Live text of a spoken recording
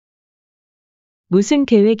무슨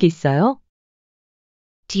계획 있어요?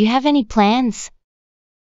 Do you have any plans?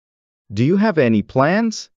 Do you have any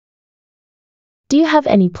plans? Do you have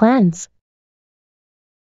any plans?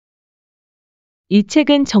 이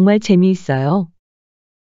책은 정말 재미있어요.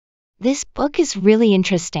 This book is really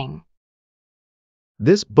interesting.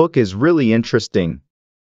 This book is really interesting.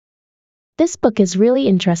 This book is really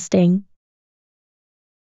interesting.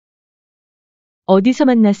 어디서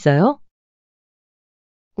만났어요?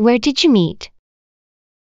 Where did you meet?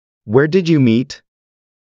 Where did you meet?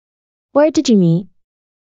 Where did you meet?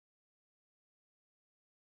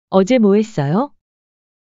 어제 뭐 했어요?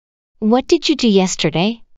 What did you do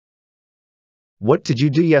yesterday? What did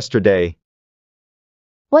you do yesterday?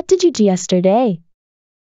 What did you do yesterday?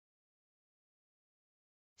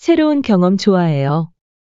 새로운 경험 좋아해요.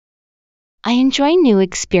 I enjoy new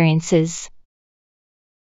experiences.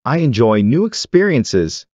 I enjoy new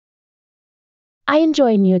experiences. I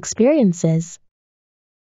enjoy new experiences.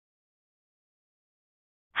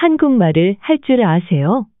 한국말을 할 줄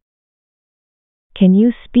아세요? Can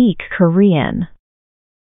you speak Korean?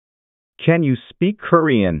 Can you speak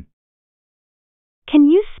Korean? Can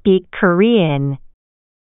you speak Korean?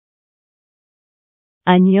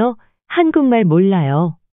 아니요, 한국말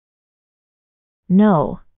몰라요.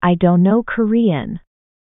 No, I don't know Korean.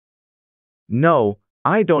 No,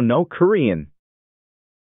 I don't know Korean.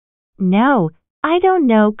 No, I don't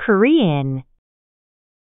know Korean.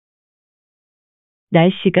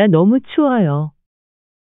 날씨가 너무 추워요.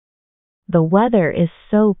 The weather is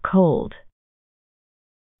so cold.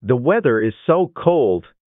 The weather is so cold.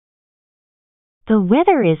 The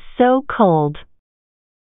weather is so cold.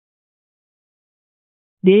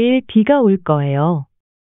 내일 비가 올 거예요.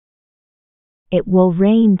 It will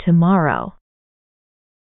rain tomorrow.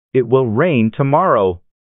 It will rain tomorrow.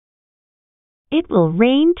 It will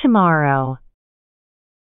rain tomorrow.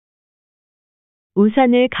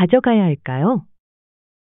 우산을 가져가야 할까요?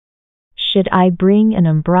 Should I bring an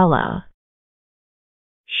umbrella?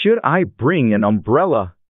 Should I bring an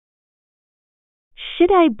umbrella?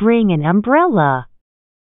 Should I bring an umbrella?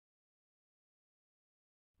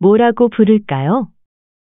 뭐라고 부를까요?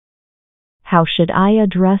 How should I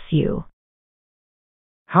address you?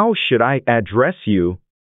 How should I address you?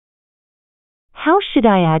 How should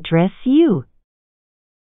I address you?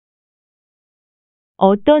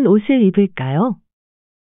 어떤 옷을 입을까요?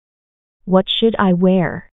 What should I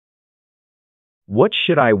wear? What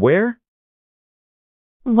should I wear?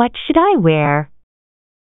 What should I wear?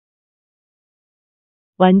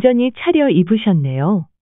 완전히 차려 입으셨네요.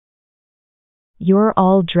 You're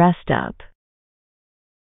all dressed up.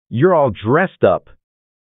 You're all dressed up.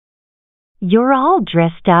 You're all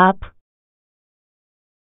dressed up.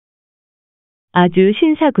 아주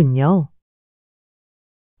신사군요.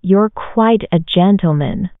 You're quite a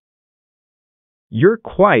gentleman. You're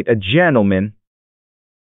quite a gentleman.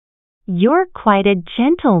 You're quite a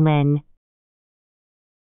gentleman.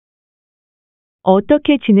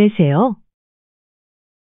 어떻게 지내세요?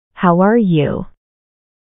 How are you?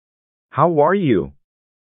 How are you?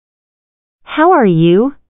 How are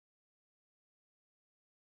you?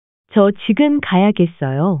 저 지금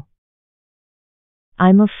가야겠어요.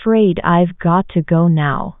 I'm afraid I've got to go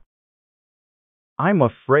now. I'm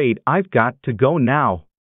afraid I've got to go now.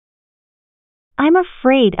 I'm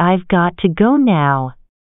afraid I've got to go now.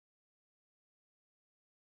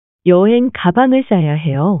 여행 가방을 싸야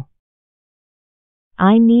해요.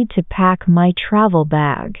 I need to pack my travel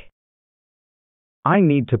bag. I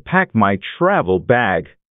need to pack my travel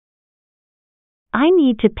bag. I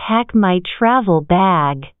need to pack my travel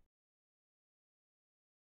bag.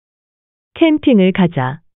 캠핑을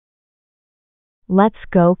가자. Let's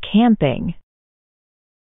go camping.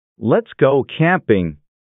 Let's go camping.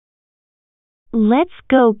 Let's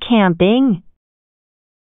go camping.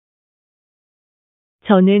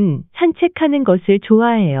 저는 산책하는 것을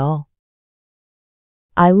좋아해요.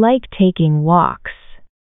 I like taking walks.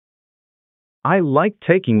 I like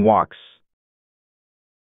taking walks.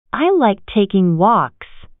 I like taking walks.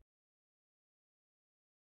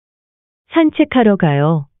 산책하러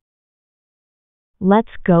가요.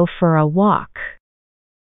 Let's go for a walk.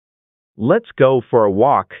 Let's go for a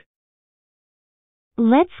walk.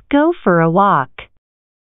 Let's go for a walk.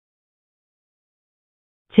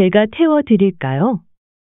 제가 태워 드릴까요?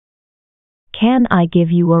 Can I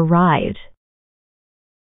give you a ride?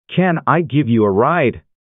 Can I give you a ride?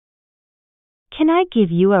 Can I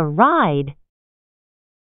give you a ride?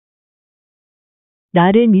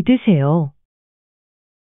 나를 믿으세요.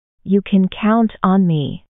 You can count on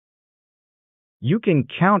me. You can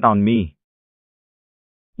count on me.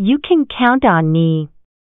 You can count on me.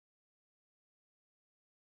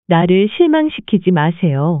 나를 실망시키지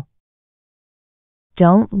마세요.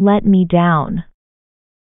 Don't let me down.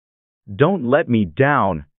 Don't let me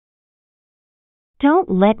down.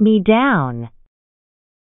 Don't let me down.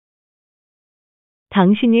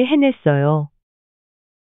 당신이 해냈어요.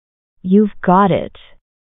 You've got it.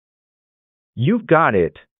 You've got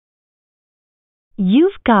it.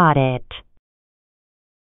 You've got it.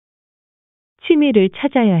 취미를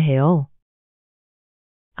찾아야 해요.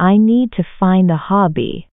 I need to find a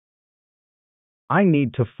hobby. I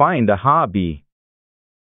need to find a hobby.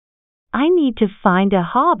 I need to find a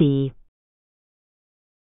hobby.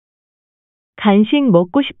 간식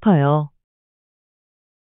먹고 싶어요.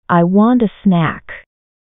 I want a snack.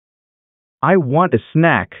 I want a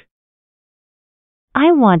snack.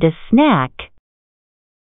 I want a snack.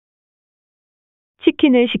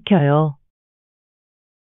 치킨을 시켜요.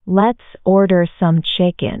 Let's order some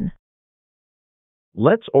chicken.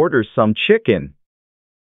 Let's order some chicken.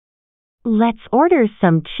 Let's order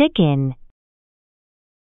some chicken.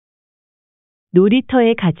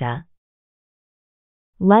 놀이터에 가자.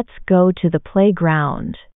 Let's go to the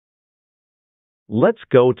playground. Let's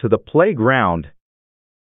go to the playground.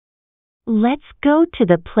 Let's go to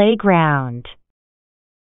the playground.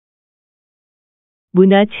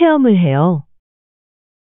 문화 체험을 해요.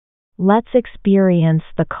 Let's experience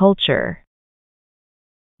the culture.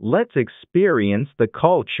 Let's experience the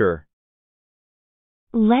culture.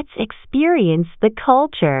 Let's experience the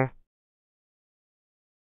culture.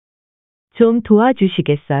 좀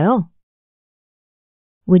도와주시겠어요?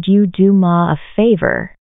 Would you do Ma a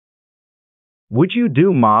favor? Would you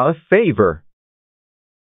do Ma a favor?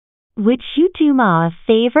 Would you do Ma a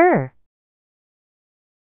favor?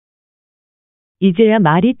 이제야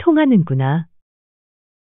말이 통하는구나.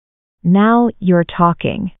 Now you're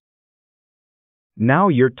talking. Now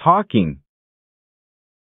you're talking.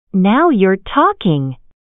 Now you're talking.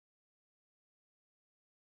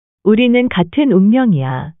 우리는 같은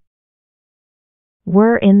운명이야.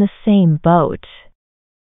 We're in the same boat.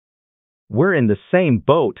 We're in the same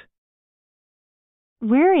boat.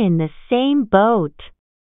 We're in the same boat.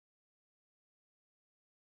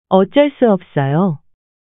 어쩔 수 없어요.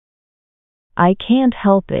 I can't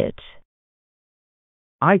help it.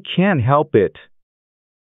 I can't help it.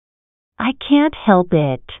 I can't help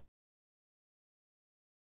it.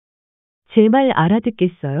 제 말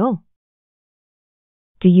알아듣겠어요?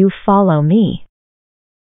 Do you follow me?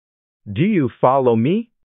 Do you follow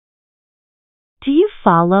me? Do you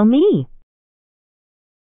follow me?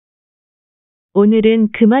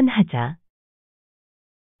 오늘은 그만하자.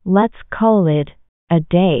 Let's call it a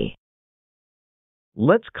day.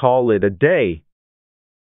 Let's call it a day.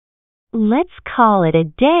 Let's call it a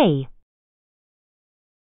day.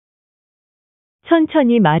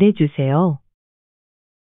 천천히 말해주세요.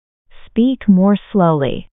 Speak more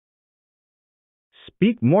slowly.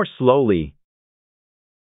 Speak more slowly.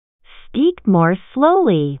 Speak more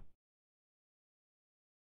slowly.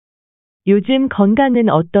 요즘 건강은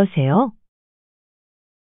어떠세요?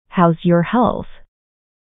 How's your health?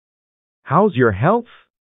 How's your health?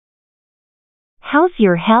 How's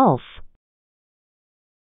your health?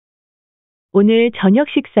 오늘 저녁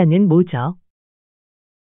식사는 뭐죠?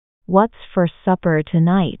 What's for supper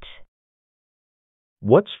tonight?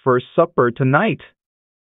 What's for supper tonight?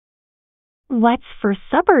 What's for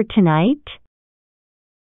supper tonight?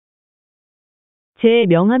 제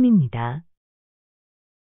명함입니다.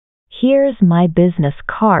 Here's my business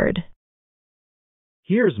card.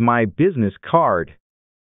 Here's my business card.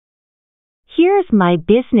 Here's my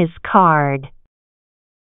business card.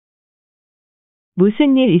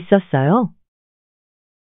 무슨 일 있었어요?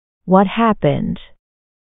 What happened?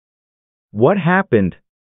 What happened?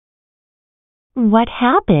 What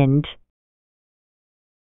happened?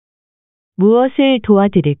 무엇을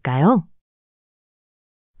도와드릴까요?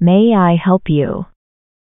 May I help you?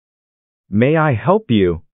 May I help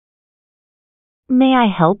you? May I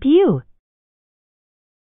help you?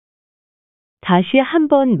 다시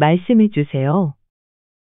한번 말씀해 주세요.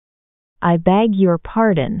 I beg your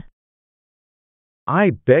pardon.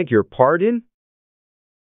 I beg your pardon?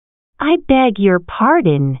 I beg your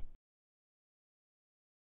pardon.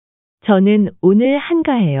 저는 오늘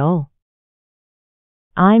한가해요.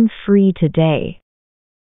 I'm free today.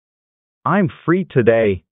 I'm free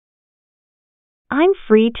today. I'm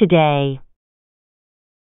free today.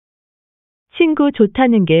 친구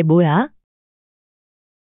좋다는 게 뭐야?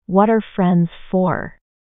 What are friends for?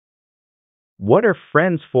 What are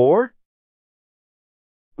friends for?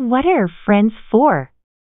 What are friends for?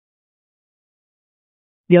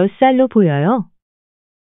 몇 살로 보여요?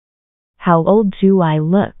 How old do I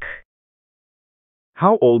look?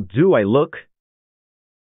 How old do I look?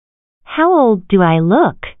 How old do I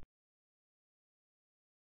look?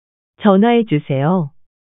 전화해 주세요.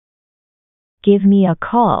 Give me a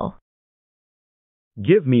call.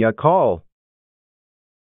 Give me a call.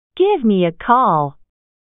 Give me a call.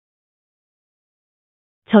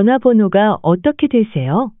 전화번호가 어떻게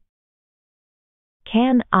되세요?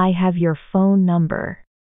 Can I have your phone number?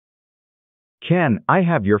 Can I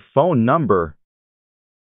have your phone number?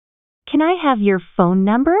 Can I have your phone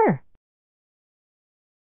number?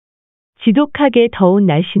 지독하게 더운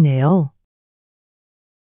날씨네요.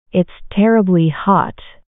 It's terribly hot.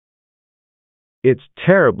 It's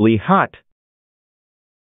terribly hot.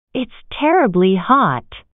 It's terribly hot.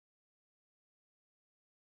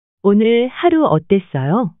 오늘 하루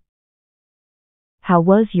어땠어요? How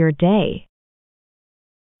was your day?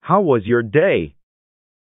 How was your day?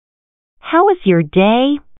 How was your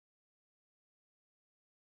day?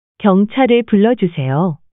 경찰을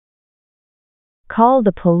불러주세요. Call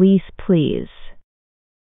the police, please.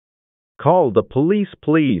 Call the police,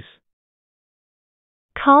 please.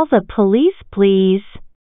 Call the police, please.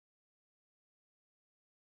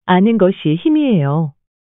 아는 것이 힘이에요.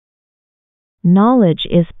 Knowledge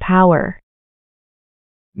is power.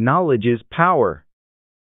 Knowledge is power.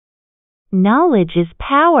 Knowledge is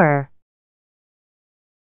power.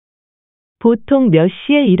 보통 몇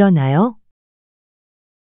시에 일어나요?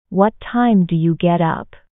 What time do you get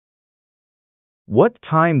up? What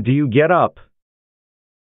time do you get up?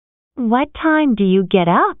 What time do you get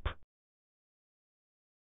up?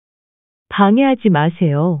 방해하지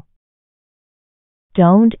마세요.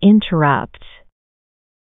 Don't interrupt.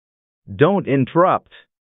 Don't interrupt.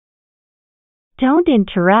 Don't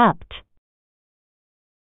interrupt.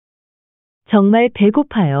 정말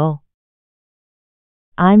배고파요.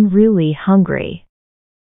 I'm really hungry.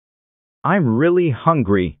 I'm really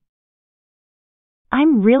hungry.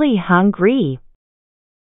 I'm really hungry.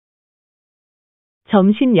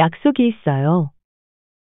 점심 약속이 있어요.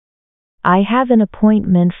 I have an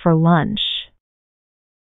appointment for lunch.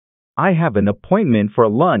 I have an appointment for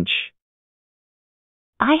lunch.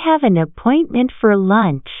 I have an appointment for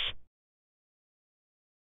lunch.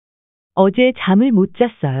 어제 잠을 못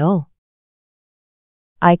잤어요.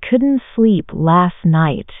 I couldn't sleep last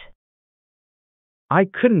night. I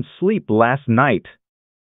couldn't sleep last night.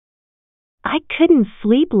 I couldn't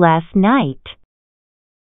sleep last night.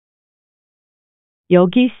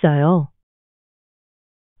 여기 있어요.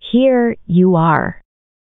 Here you are.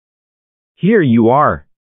 Here you are.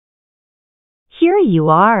 Here you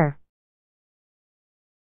are.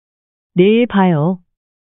 내일 봐요.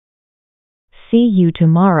 See you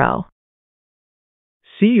tomorrow.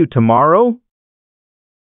 See you tomorrow?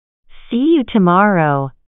 See you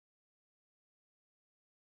tomorrow.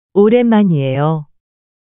 오랜만이에요.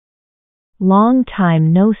 Long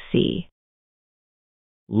time no see.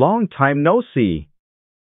 Long time no see.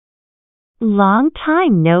 Long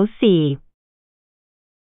time no see.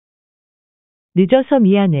 늦어서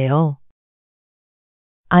미안해요.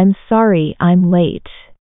 I'm sorry I'm late.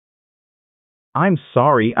 I'm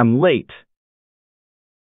sorry I'm late.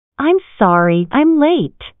 I'm sorry I'm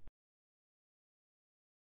late.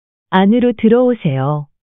 안으로 들어오세요.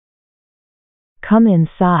 Come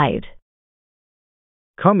inside.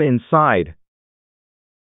 Come inside.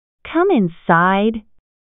 Come inside.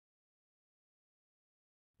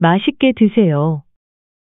 맛있게 드세요.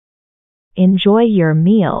 Enjoy your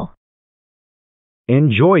meal.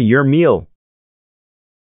 Enjoy your meal.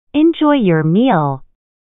 Enjoy your meal.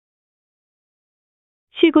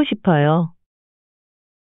 쉬고 싶어요.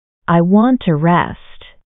 I want to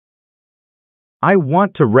rest. I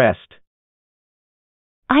want to rest.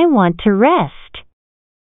 I want to rest.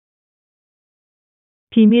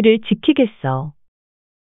 비밀을 지키겠어.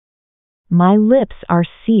 My lips are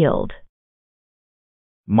sealed.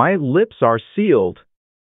 My lips are sealed.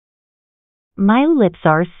 My lips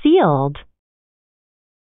are sealed.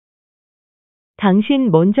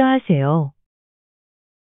 당신 먼저 하세요.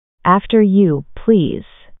 After you, please.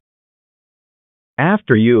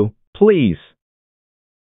 After you, please.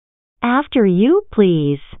 After you,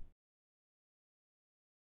 please.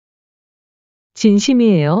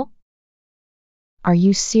 진심이에요? Are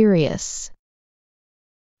you serious?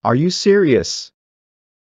 Are you serious?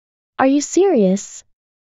 Are you serious?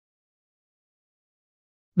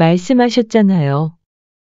 말씀하셨잖아요.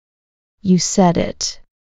 You said it.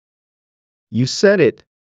 You said it.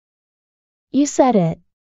 You said it.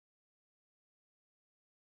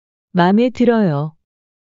 마음에 들어요.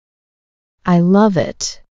 I love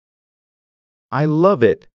it. I love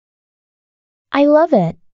it. I love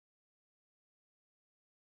it.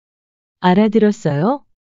 알아들었어요?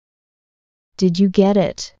 Did you get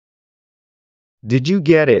it? Did you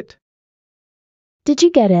get it? Did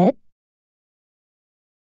you get it?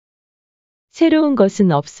 새로운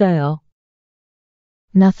것은 없어요.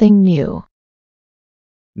 Nothing new.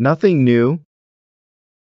 Nothing new.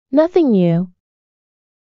 Nothing new.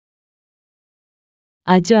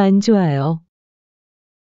 아주 안 좋아요.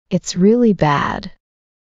 It's really bad.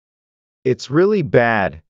 It's really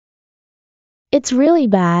bad. It's really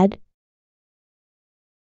bad.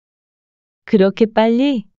 그렇게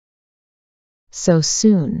빨리? So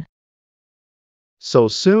soon. So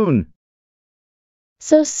soon.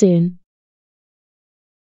 So soon.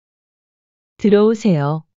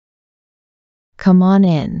 들어오세요. Come on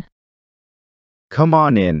in. Come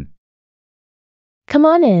on in. Come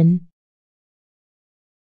on in.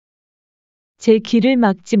 제 길을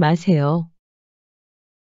막지 마세요.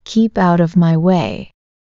 Keep out of my way.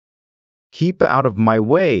 Keep out of my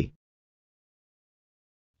way.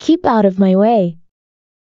 Keep out of my way.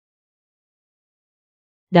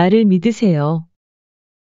 나를 믿으세요.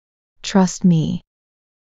 Trust me.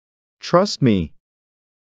 Trust me.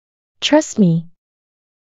 Trust me.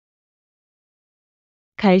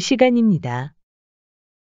 갈 시간입니다.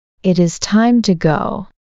 It is time to go.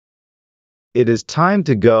 It is time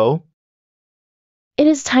to go. It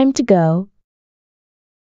is time to go.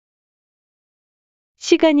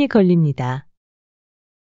 시간이 걸립니다.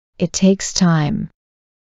 It takes time.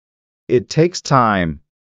 It takes time.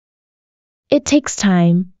 It takes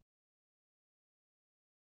time.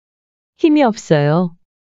 힘이 없어요.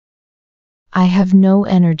 I have no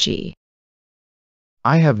energy.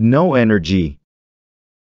 I have no energy.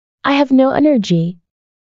 I have no energy.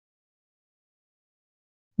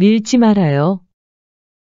 밀지 말아요.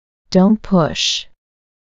 Don't push.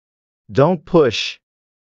 Don't push.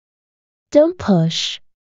 Don't push.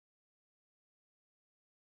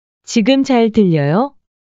 지금 잘 들려요?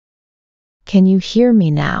 Can you hear me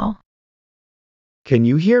now? Can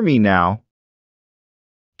you hear me now?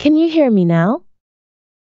 Can you hear me now?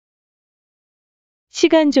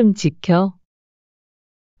 시간 좀 지켜.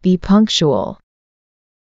 Be punctual.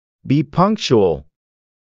 Be punctual.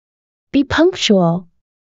 Be punctual.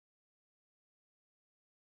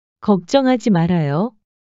 걱정하지 말아요.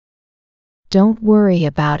 Don't worry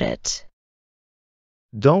about it.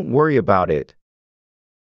 Don't worry about it.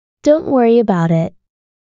 Don't worry about it.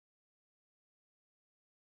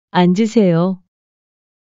 앉으세요.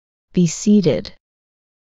 Be seated.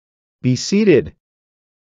 Be seated.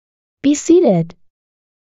 Be seated.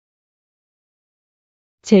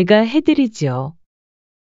 제가 해드리죠.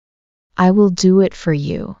 I will do it for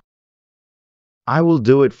you. I will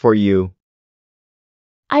do it for you.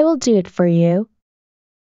 I will do it for you.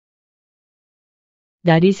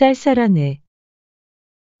 날이 쌀쌀하네.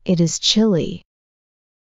 It is chilly.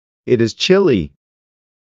 It is chilly.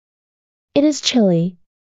 It is chilly.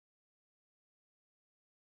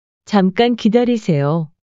 잠깐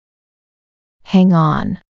기다리세요. Hang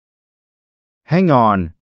on. Hang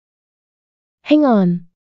on. Hang on.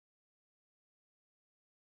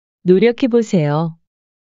 노력해 보세요.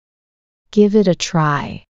 Give it a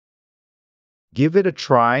try. Give it a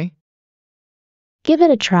try. Give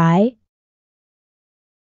it a try.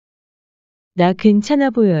 나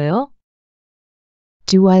괜찮아 보여요?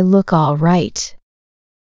 Do I look all right?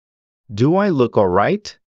 Do I look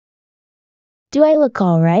alright? Do I look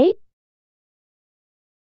all right?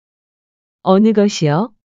 어느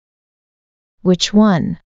것이요? Which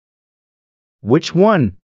one? Which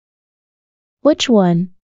one? Which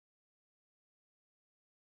one?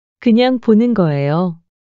 그냥 보는 거예요.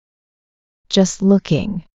 Just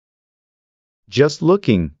looking. Just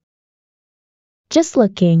looking. Just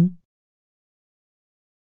looking.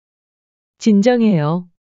 진정해요.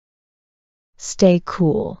 Stay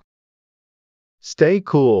cool. Stay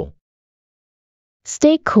cool.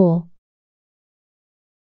 Stay cool.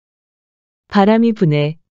 바람이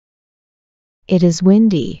부네. It is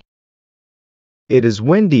windy. It is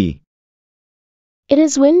windy. It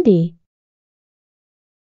is windy.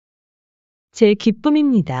 제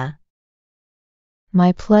기쁨입니다.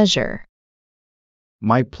 My pleasure.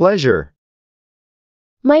 My pleasure.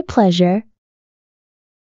 My pleasure.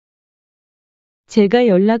 제가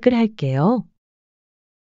연락을 할게요.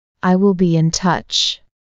 I will be in touch.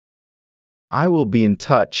 I will be in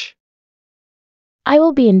touch. I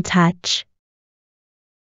will be in touch.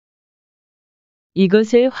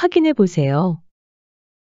 이것을 확인해 보세요.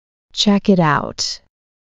 Check it out.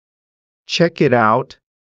 Check it out.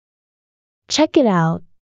 Check it out.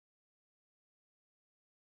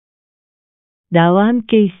 나와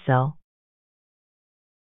함께 있어.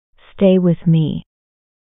 Stay with me.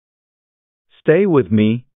 Stay with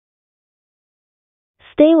me.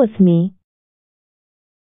 Stay with me.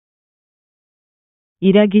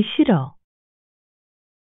 일하기 싫어.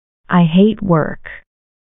 I hate work.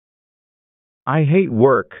 I hate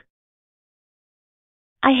work.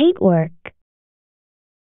 I hate work.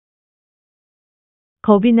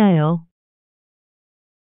 겁이 나요.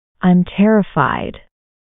 I'm terrified.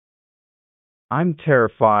 I'm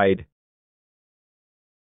terrified.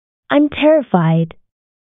 I'm terrified.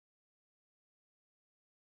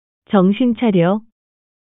 정신 차려.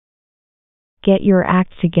 Get your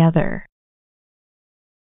act together.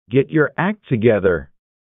 Get your act together.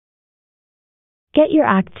 Get your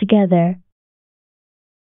act together.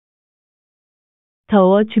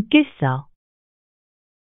 더워 죽겠어.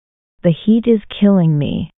 The heat is killing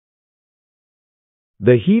me.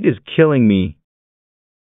 The heat is killing me.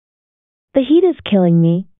 The heat is killing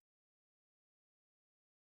me.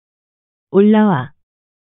 올라와.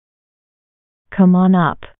 Come on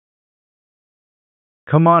up.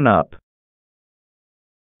 Come on up.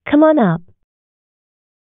 Come on up.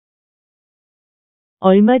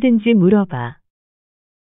 얼마든지 물어봐.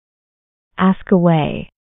 Ask away.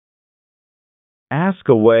 Ask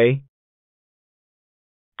away.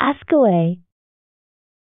 Ask away.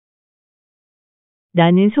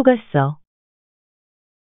 나는 속았어.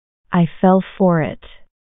 I fell for it.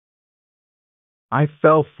 I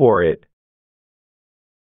fell for it.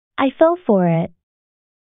 I fell for it.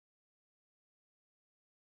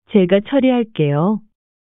 제가 처리할게요.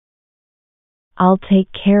 I'll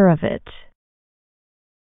take care of it.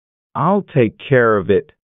 I'll take care of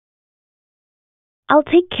it. I'll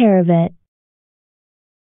take care of it.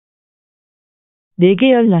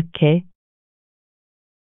 내게 연락해.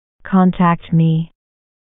 Contact me.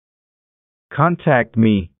 Contact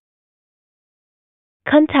me.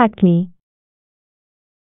 Contact me.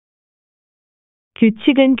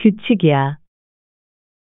 규칙은 규칙이야.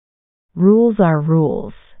 Rules are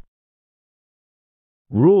rules.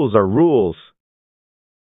 Rules are rules.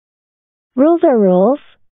 Rules are rules.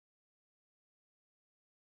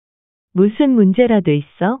 무슨 문제라도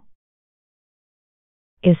있어?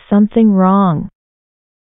 Is something wrong?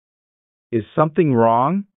 Is something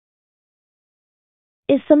wrong?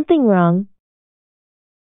 Is something wrong?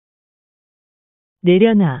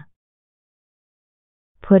 내려놔.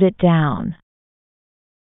 Put it down.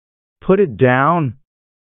 Put it down.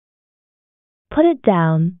 Put it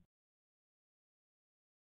down.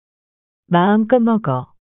 마음껏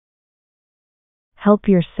먹어. Help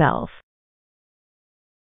yourself.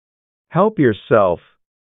 Help yourself.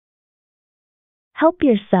 Help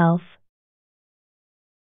yourself.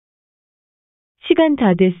 시간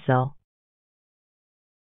다 됐어.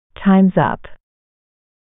 Time's up.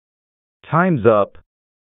 Time's up.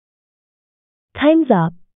 Time's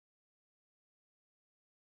up.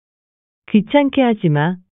 귀찮게 하지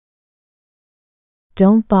마.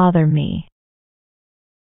 Don't bother me.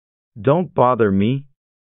 Don't bother me.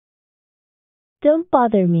 Don't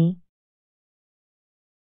bother me.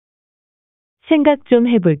 생각 좀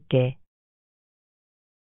해볼게.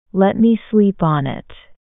 Let me sleep on it.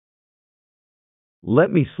 Let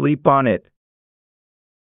me sleep on it.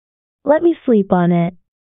 Let me sleep on it.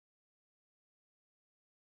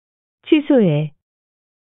 취소해.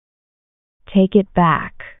 Take it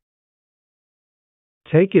back.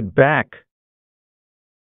 Take it back.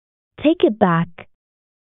 Take it back.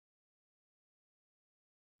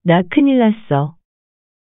 나 큰일 났어.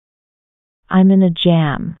 I'm in a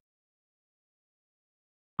jam.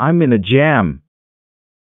 I'm in a jam.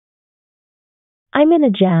 I'm in a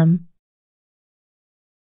jam.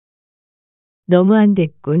 너무 안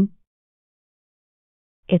됐군.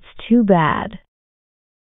 It's too bad.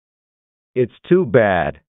 It's too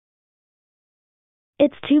bad.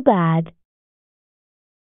 It's too bad.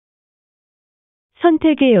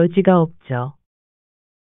 선택의 여지가 없죠.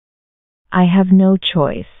 I have no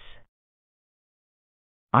choice.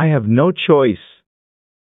 I have no choice.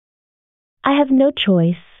 I have no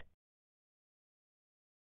choice.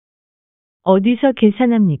 어디서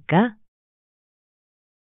계산합니까?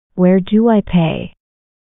 Where do I pay?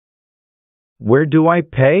 Where do I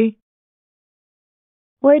pay?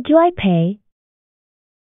 Where do I pay?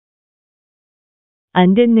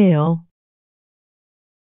 안 됐네요.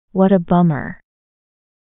 What a bummer.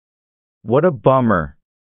 What a bummer.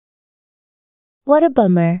 What a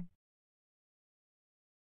bummer.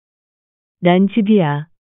 난 집이야.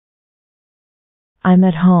 I'm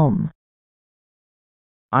at home.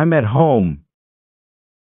 I'm at home.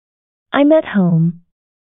 I'm at home.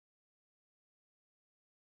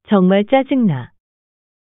 정말 짜증나.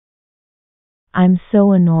 I'm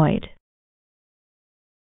so annoyed.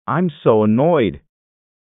 I'm so annoyed.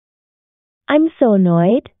 I'm so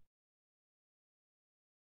annoyed.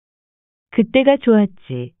 그때가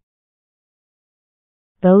좋았지.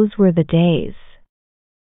 Those were the days.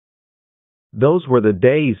 Those were the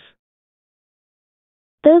days.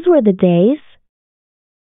 Those were the days.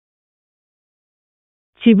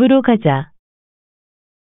 집으로 가자.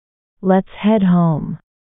 Let's head home.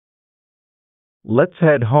 Let's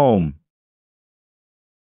head home.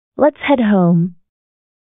 Let's head home.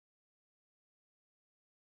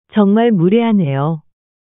 정말 무례하네요.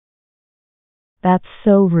 That's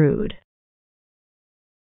so rude.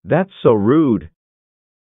 That's so rude.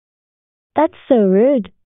 That's so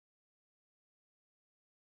rude.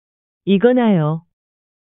 이거나요.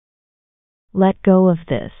 Let go of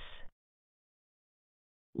this.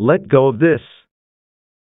 Let go of this.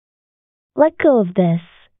 Let go of this.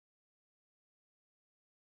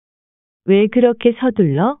 왜 그렇게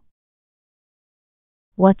서둘러?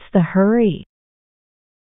 What's the hurry?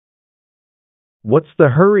 What's the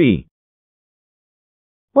hurry?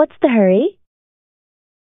 What's the hurry?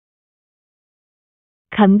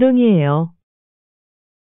 감동이에요.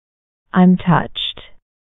 I'm touched.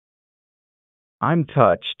 I'm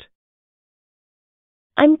touched.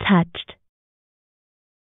 I'm touched.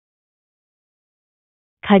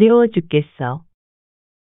 가려워 죽겠어.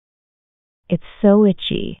 It's so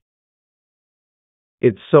itchy.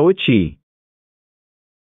 It's so itchy.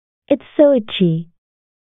 It's so itchy.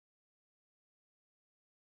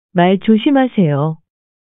 말 조심하세요.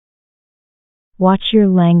 Watch your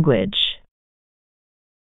language.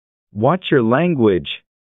 Watch your language.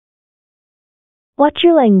 Watch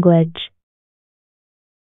your language.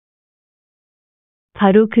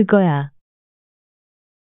 바로 그거야.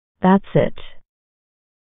 That's it.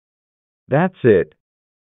 That's it.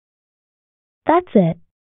 That's it.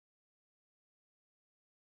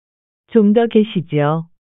 좀 더 계시죠.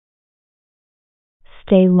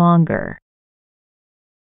 Stay longer.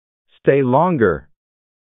 Stay longer.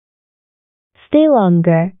 Stay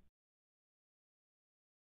longer.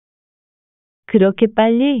 그렇게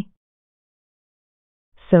빨리?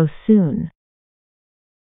 So soon.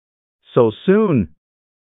 So soon.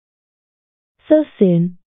 So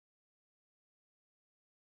soon.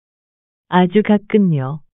 아주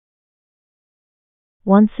가끔요.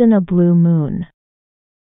 Once in a blue moon.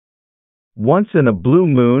 Once in a blue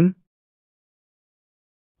moon.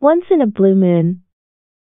 Once in a blue moon.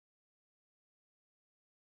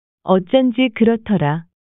 어쩐지 그렇더라.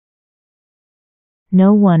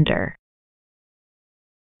 No wonder.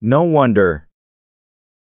 No wonder.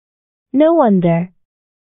 No wonder.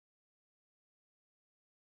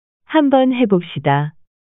 한번 해봅시다.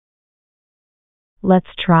 Let's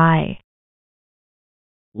try.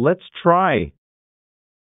 Let's try.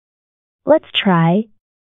 Let's try.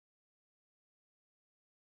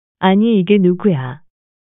 아니 이게 누구야?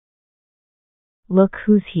 Look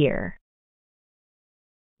who's here.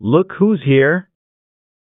 Look who's here.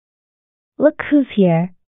 Look who's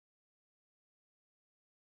here.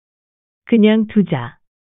 그냥 두자.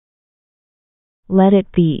 Let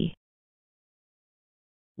it be.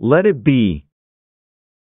 Let it be.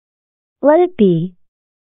 Let it be.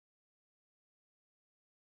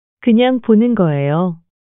 그냥 보는 거예요.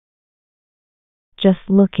 Just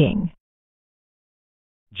looking.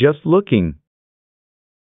 Just looking.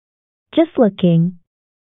 Just looking.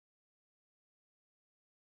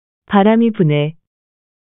 바람이 부네.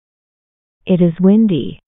 It is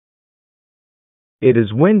windy. It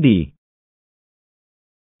is windy.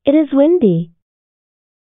 It is windy.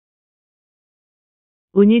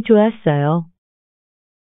 운이 좋았어요.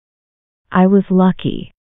 I was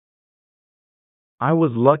lucky. I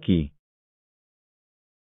was lucky.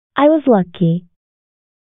 I was lucky.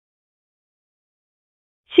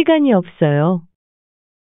 시간이 없어요.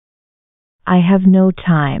 I have no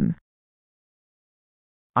time.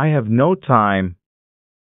 I have no time.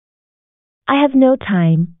 I have no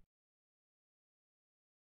time.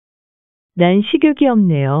 난 식욕이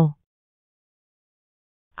없네요.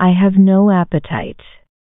 I have no appetite.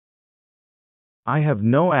 I have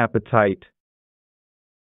no appetite.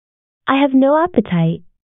 I have no appetite.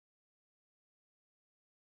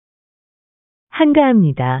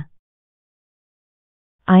 한가합니다.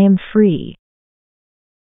 I am free.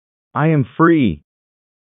 I am free.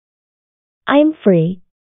 I am free.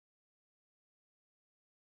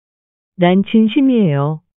 난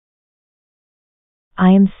진심이에요.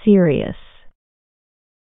 I am serious.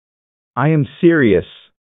 I am serious.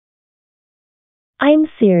 I am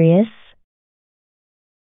serious.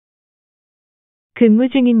 근무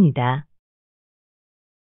중입니다.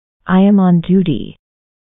 I am on duty.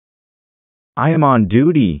 I am on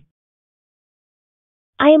duty.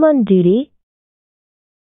 I am on duty.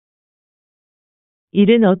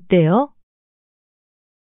 일은 어때요?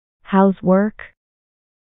 How's work?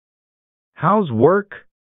 How's work?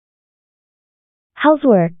 How's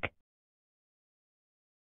work?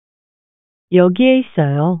 여기에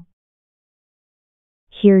있어요.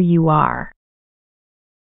 Here you are.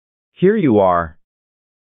 Here you are.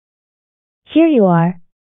 Here you are.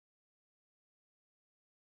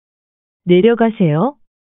 내려가세요.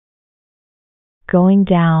 Going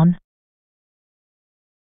down.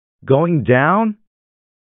 Going down?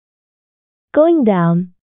 Going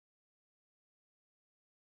down.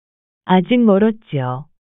 아직 멀었지요.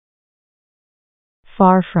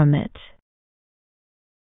 Far from it.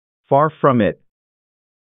 Far from it.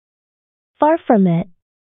 Far from it.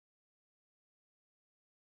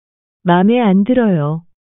 마음에 안 들어요.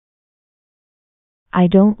 I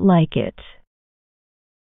don't like it.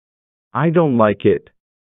 I don't like it.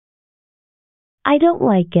 I don't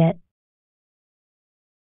like it.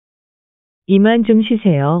 이만 좀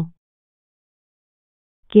쉬세요.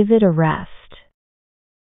 Give it a rest.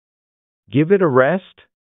 Give it a rest?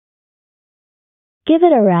 Give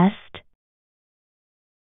it a rest.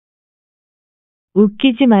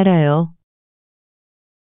 웃기지 말아요.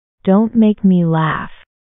 Don't make me laugh.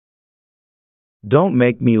 Don't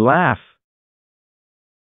make me laugh.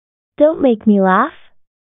 Don't make me laugh.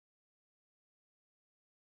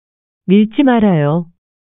 밀지 말아요.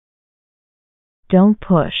 Don't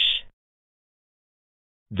push.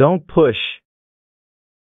 Don't push.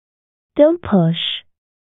 Don't push.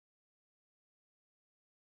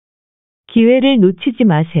 기회를 놓치지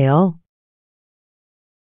마세요.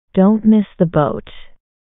 Don't miss the boat.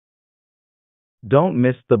 Don't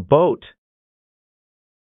miss the boat.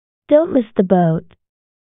 Don't miss the boat.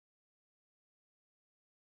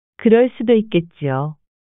 그럴 수도 있겠지요.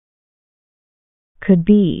 Could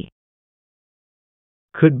be.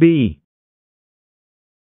 Could be.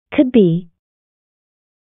 Could be.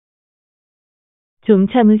 좀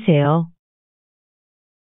참으세요.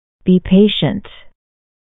 Be patient.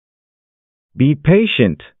 Be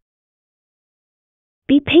patient.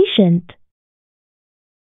 Be patient.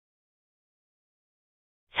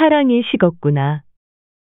 사랑이 식었구나.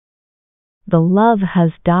 The love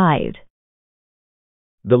has died.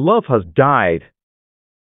 The love has died.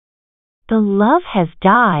 The love has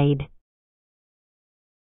died.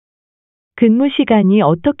 근무 시간이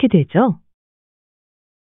어떻게 되죠?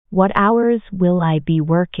 What hours will I be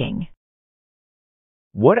working?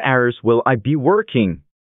 What hours will I be working?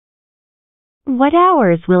 What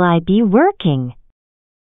hours will I be working?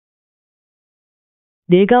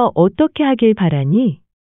 내가 어떻게 하길 바라니?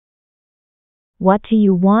 What do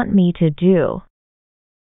you want me to do?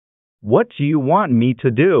 What do you want me to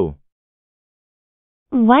do?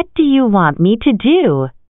 What do you want me to do?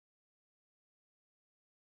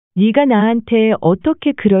 네가 나한테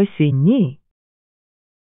어떻게 그럴 수 있니?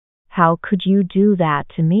 How could you do that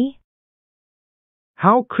to me?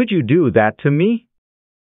 How could you do that to me?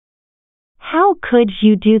 How could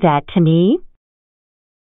you do that to me?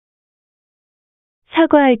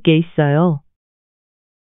 사과할 게 있어요.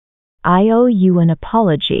 I owe you an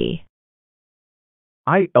apology.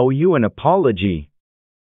 I owe you an apology.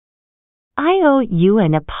 I owe you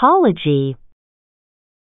an apology.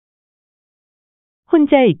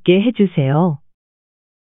 혼자 있게 해주세요.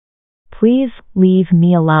 Please leave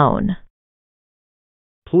me alone.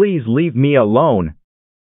 Please leave me alone.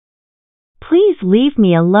 Please leave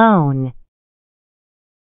me alone.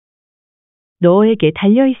 너에게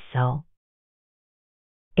달려있어.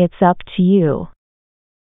 It's up to you.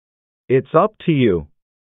 It's up to you.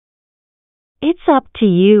 It's up to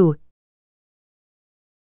you.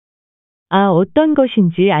 아, 어떤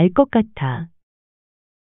것인지 알 것 같아.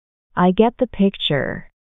 I get the picture.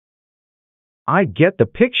 I get the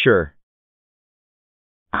picture.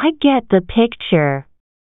 I get the picture.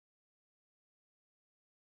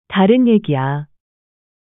 다른 얘기야.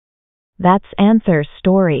 That's Anther's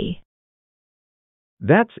story.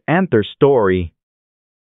 That's Anther's story.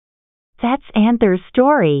 That's Anther's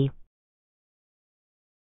story.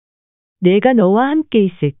 내가 너와 함께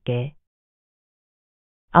있을게.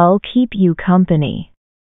 I'll keep you company.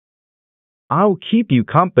 I'll keep you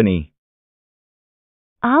company.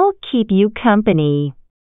 I'll keep you company.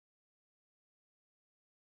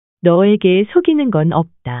 너에게 속이는 건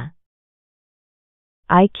없다.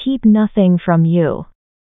 I keep nothing from you.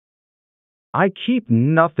 I keep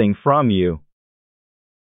nothing from you.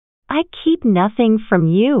 I keep nothing from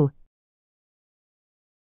you.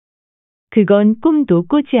 그건 꿈도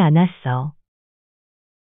꾸지 않았어.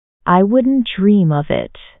 I wouldn't dream of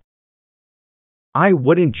it. I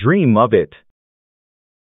wouldn't dream of it.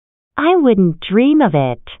 I wouldn't dream of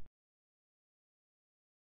it.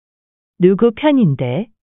 누구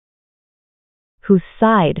편인데? Whose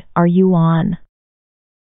side are you on?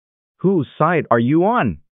 Whose side are you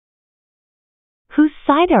on? Whose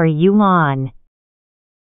side are you on?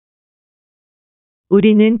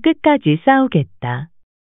 우리는 끝까지 싸우겠다.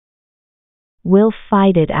 We'll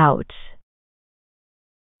fight it out.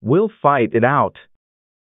 We'll fight it out.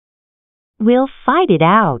 We'll fight it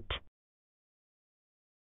out.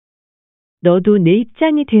 너도 내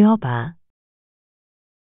입장이 되어봐.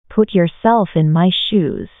 Put yourself in my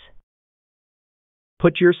shoes.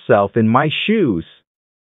 Put yourself in my shoes.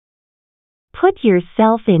 Put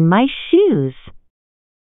yourself in my shoes.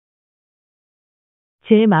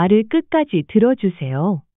 제 말을 끝까지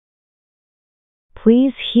들어주세요.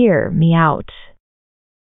 Please hear me out.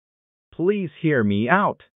 Please hear me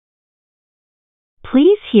out.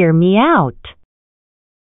 Please hear me out.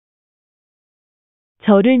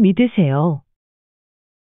 저를 믿으세요.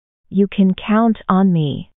 You can count on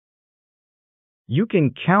me. You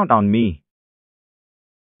can count on me.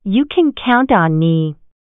 You can count on me.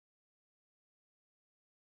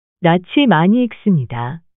 낯이 많이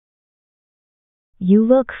익습니다. You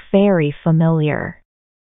look very familiar.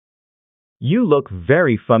 You look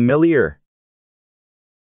very familiar.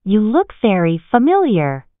 You look very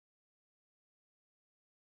familiar.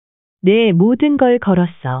 내 모든 걸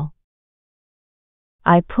걸었어.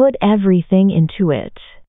 I put everything into it.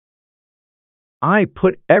 I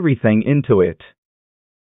put everything into it.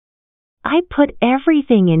 I put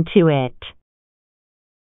everything into it.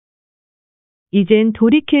 이젠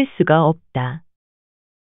돌이킬 수가 없다.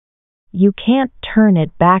 You can't turn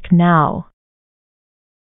it back now.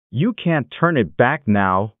 You can't turn it back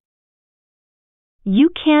now. You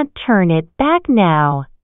can't turn it back now.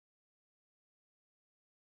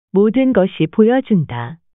 모든 것이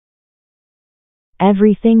보여준다.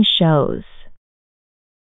 Everything shows.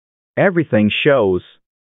 Everything shows.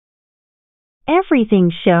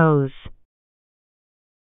 Everything shows.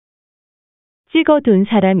 찍어둔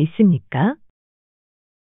사람 있습니까?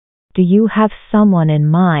 Do you have someone in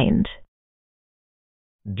mind?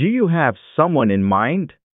 Do you have someone in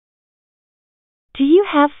mind? Do you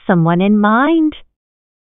have someone in mind?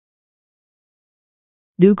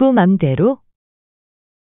 누구 맘대로?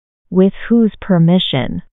 With whose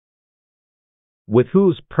permission? With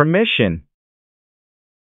whose permission?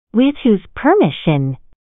 With whose permission?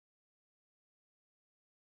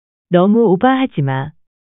 너무 오버하지 마.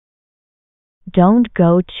 Don't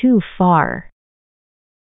go too far.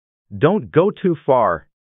 Don't go too far.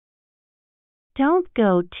 Don't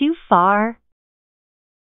go too far.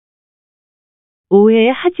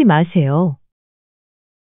 오해하지 마세요.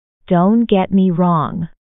 Don't get me wrong.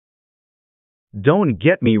 Don't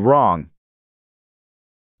get me wrong.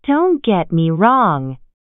 Don't get me wrong.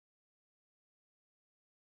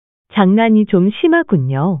 장난이 좀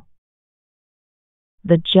심하군요.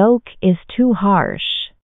 The joke is too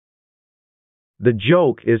harsh. The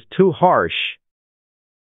joke is too harsh.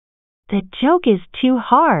 The joke is too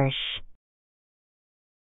harsh.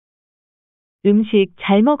 음식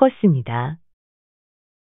잘 먹었습니다.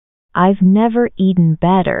 I've never eaten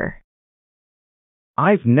better.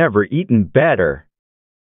 I've never eaten better.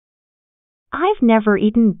 I've never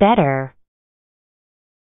eaten better.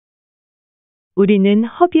 우리는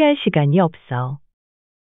허비할 시간이 없어.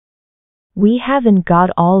 We haven't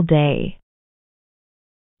got all day.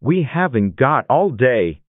 We haven't got all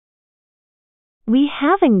day. We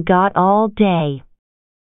haven't got all day.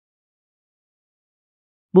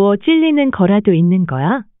 뭐 찔리는 거라도 있는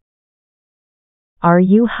거야? Are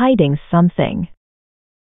you hiding something?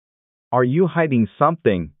 Are you hiding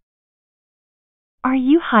something? Are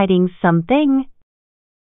you hiding something?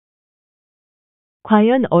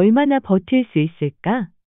 과연 얼마나 버틸 수 있을까?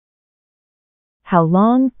 How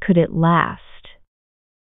long could it last?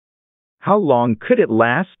 How long could it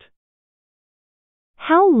last?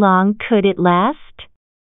 How long could it last?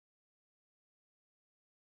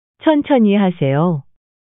 천천히 하세요.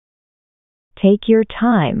 Take your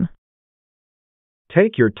time.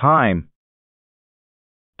 Take your time.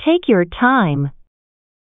 Take your time.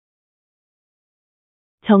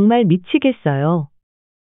 정말 미치겠어요.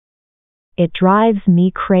 It drives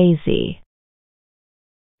me crazy.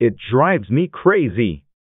 It drives me crazy.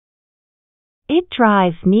 It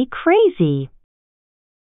drives me crazy.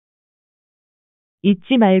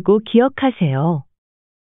 잊지 말고 기억하세요.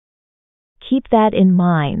 Keep that in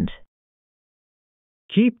mind.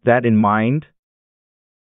 Keep that in mind.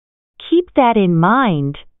 Keep that in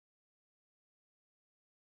mind.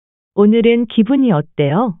 오늘은 기분이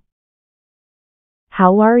어때요?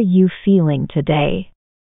 How are you feeling today?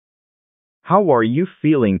 How are you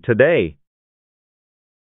feeling today?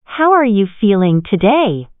 How are you feeling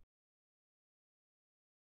today?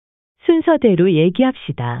 순서대로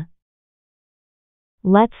얘기합시다.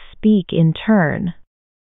 Let's speak in turn.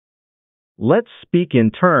 Let's speak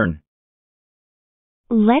in turn.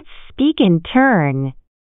 Let's speak in turn.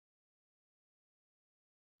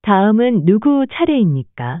 다음은 누구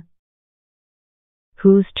차례입니까?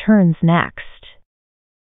 Whose turn's next?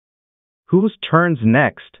 Whose turn's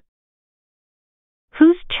next?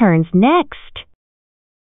 Whose turn's next?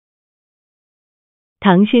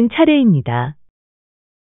 당신 차례입니다.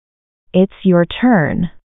 It's your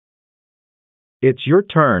turn. It's your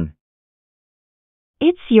turn.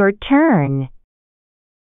 It's your turn.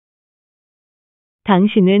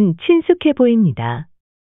 당신은 친숙해 보입니다.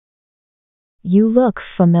 You look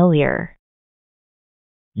familiar.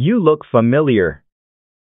 You look familiar.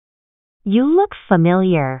 You look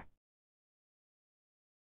familiar.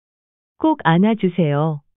 꼭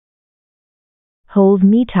안아주세요. Hold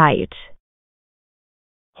me tight.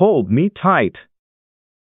 Hold me tight.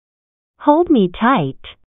 Hold me tight.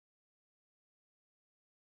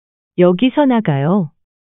 여기서 나가요.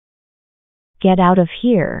 Get out of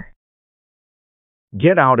here.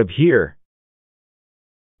 Get out of here.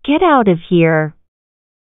 Get out of here.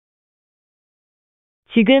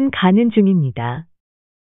 지금 가는 중입니다.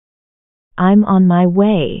 I'm on my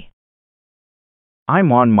way. I'm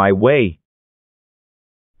on my way.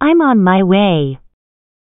 I'm on my way.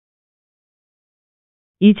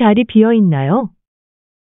 이 자리 비어 있나요?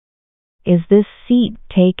 Is this seat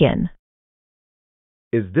taken?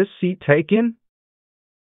 Is this seat taken?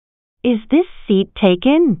 Is this seat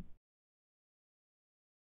taken?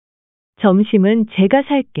 점심은 제가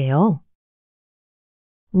살게요.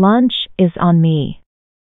 Lunch is on me.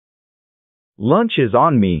 Lunch is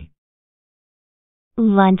on me.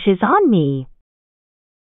 Lunch is on me.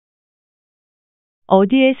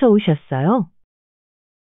 어디에서 오셨어요?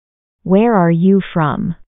 Where are you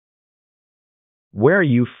from? Where are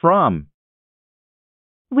you from?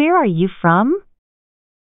 Where are you from?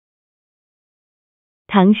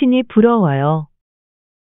 당신이 부러워요.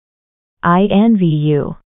 I envy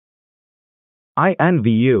you. I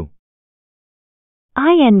envy you.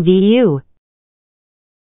 I envy you.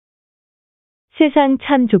 세상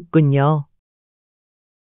참 좁군요.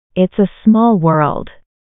 It's a small world.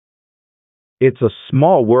 It's a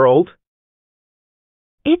small world.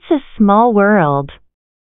 It's a small world.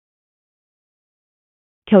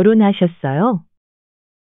 결혼하셨어요?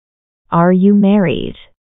 Are you married?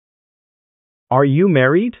 Are you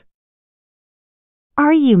married?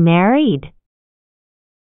 Are you married?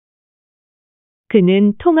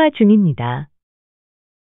 그는 통화 중입니다.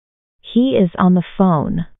 He is on the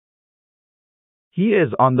phone. He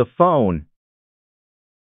is on the phone.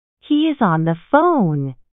 He is on the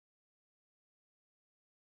phone.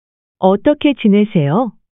 어떻게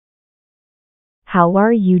지내세요? How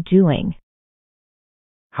are you doing?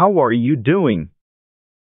 How are you doing?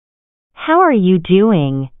 How are you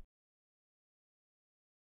doing?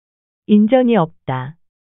 인정이 없다.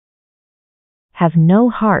 Have no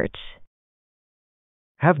heart.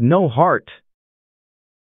 Have no heart.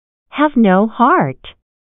 Have no heart.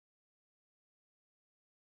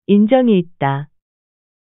 인정이 있다.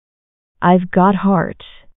 I've got heart.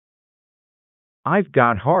 I've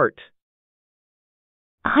got heart.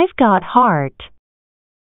 I've got heart.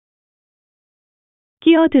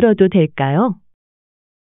 끼어들어도 될까요?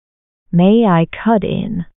 May I cut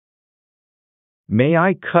in? May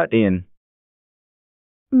I cut in?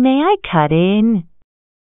 May I cut in?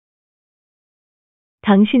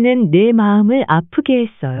 당신은 내 마음을 아프게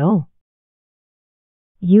했어요.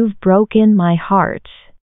 You've broken my heart.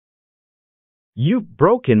 You've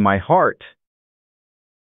broken my heart.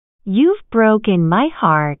 You've broken my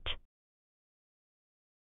heart.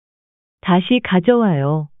 다시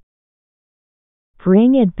가져와요.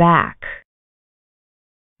 Bring it back.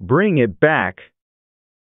 Bring it back.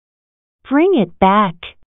 Bring it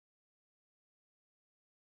back.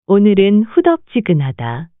 오늘은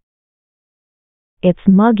후덥지근하다. It's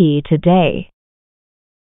muggy today.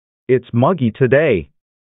 It's muggy today.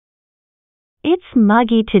 It's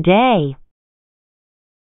muggy today.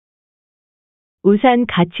 우산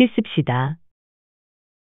같이 씁시다.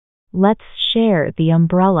 Let's share the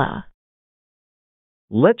umbrella.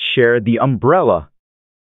 Let's share the umbrella.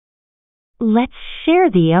 Let's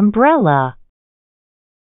share the umbrella.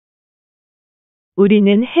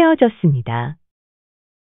 우리는 헤어졌습니다.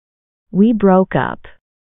 We broke up.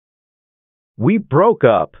 We broke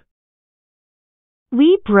up.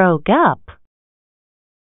 We broke up.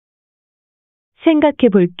 생각해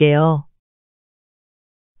볼게요.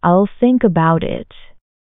 I'll think about it.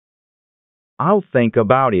 I'll think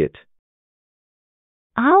about it.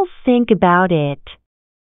 I'll think about it.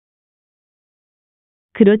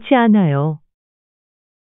 그렇지 않아요.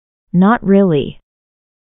 Not really.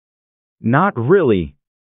 Not really.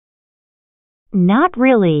 Not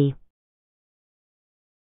really.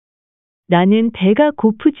 나는 배가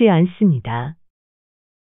고프지 않습니다.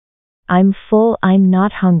 I'm full, I'm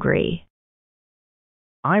not hungry.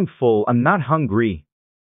 I'm full, I'm not hungry.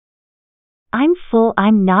 I'm full,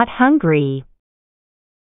 I'm not hungry.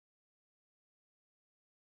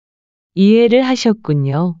 이해를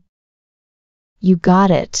하셨군요. You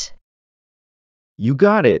got it. You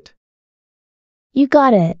got it. You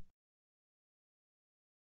got it.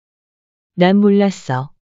 난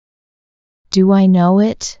몰랐어. Do I know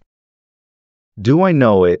it? Do I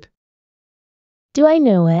know it? Do I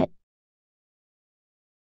know it?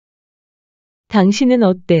 당신은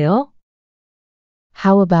어때요?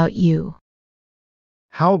 How about you?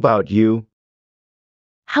 How about you?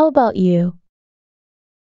 How about you?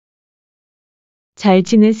 잘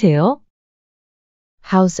지내세요?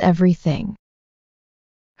 How's everything?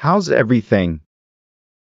 How's everything?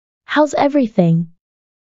 How's everything?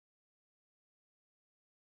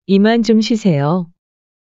 이만 좀 쉬세요.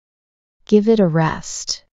 Give it a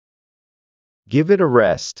rest. Give it a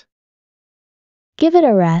rest. Give it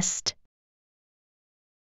a rest.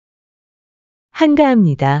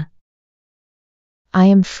 한가합니다. I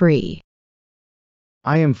am free.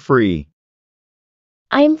 I am free.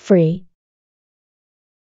 I am free.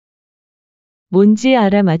 뭔지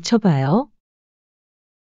알아 맞춰봐요.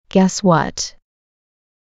 Guess what?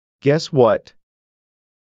 Guess what?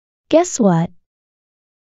 Guess what?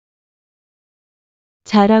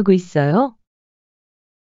 잘하고 있어요?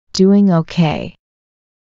 Doing okay.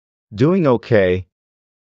 Doing okay.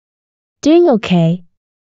 Doing okay.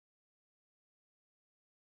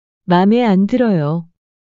 맘에 안 들어요.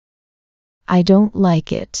 I don't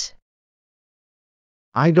like it.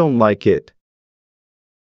 I don't like it.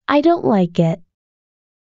 I don't like it.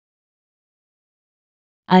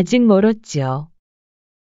 아직 멀었지요.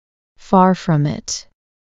 Far from it.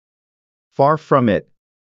 Far from it.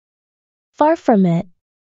 Far from it.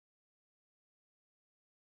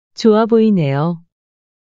 좋아 보이네요.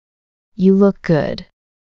 You look good.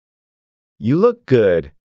 You look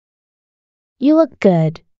good. You look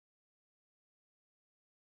good.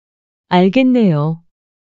 알겠네요.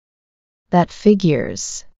 That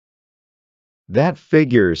figures. That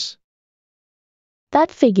figures.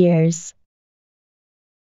 That figures.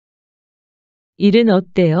 일은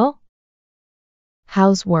어때요?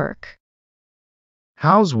 How's work?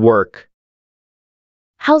 How's work?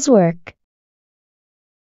 How's work?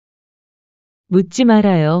 묻지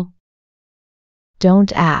말아요.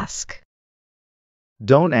 Don't ask.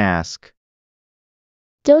 Don't ask.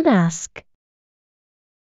 Don't ask.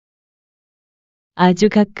 아주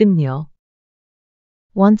가끔요.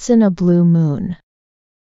 Once in a blue moon.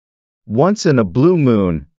 Once in a blue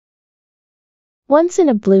moon. Once in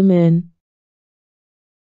a blue moon.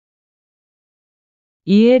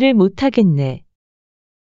 이해를 못하겠네.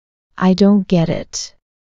 I don't get it.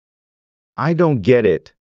 I don't get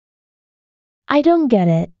it. I don't get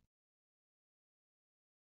it.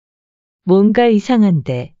 뭔가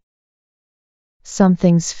이상한데.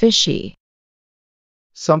 Something's fishy.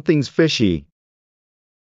 Something's fishy.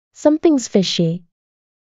 Something's fishy.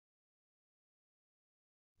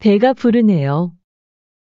 배가 부르네요.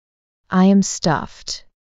 I am stuffed.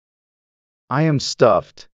 I am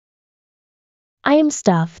stuffed. I am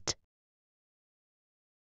stuffed.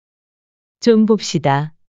 좀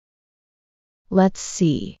봅시다. Let's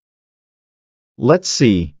see. Let's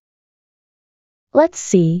see. Let's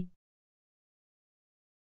see.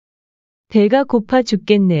 배가 고파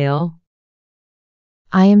죽겠네요.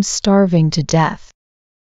 I am starving to death.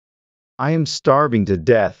 I am starving to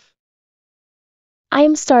death. I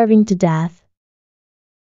am starving to death.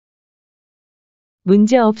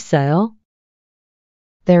 문제 없어요.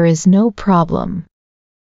 There is no problem.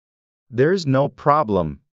 There's no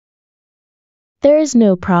problem. There is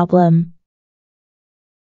no problem.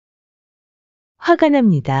 화가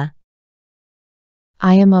납니다.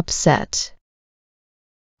 I am upset.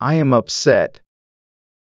 I am upset.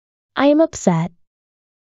 I am upset.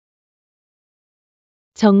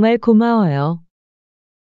 정말 고마워요.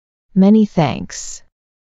 Many thanks.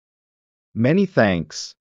 Many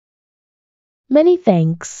thanks. Many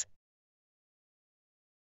thanks.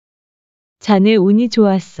 자네 운이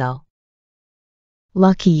좋았어.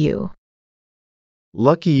 Lucky you.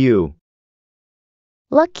 Lucky you.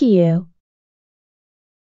 Lucky you.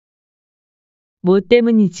 뭐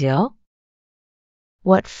때문이지요?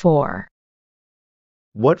 What for?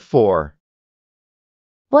 What for?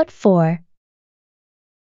 What for?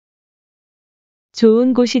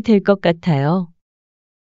 좋은 곳이 될 것 같아요.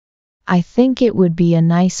 I think it would be a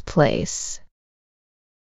nice place.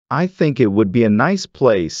 I think it would be a nice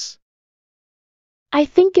place. I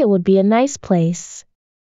think it would be a nice place.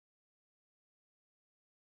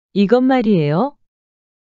 이것 말이에요.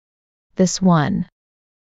 This one.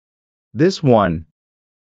 This one.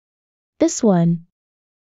 This one.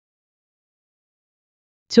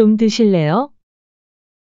 좀 드실래요?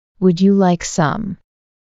 Would you like some?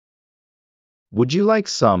 Would you like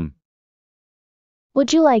some?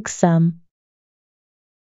 Would you like some?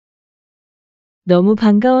 너무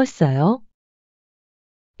반가웠어요.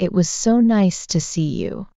 It was so nice to see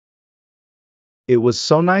you. It was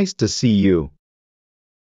so nice to see you.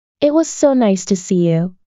 It was so nice to see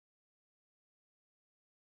you.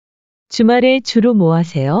 주말에 주로 뭐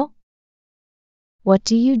하세요? What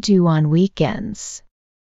do you do on weekends?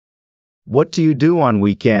 What do you do on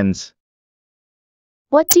weekends?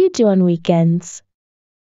 What do you do on weekends?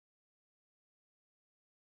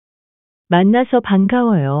 만나서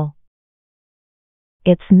반가워요.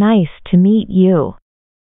 It's nice to meet you.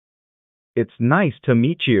 It's nice to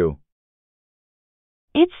meet you.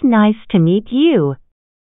 It's nice to meet you.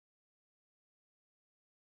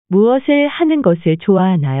 무엇을 하는 것을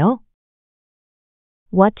좋아하나요?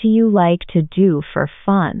 What do you like to do for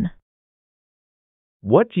fun?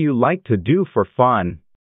 What do you like to do for fun?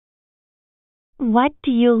 What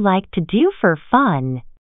do you like to do for fun?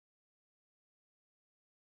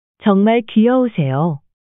 정말 귀여우세요.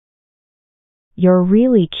 You're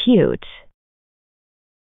really cute.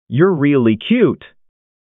 You're really cute.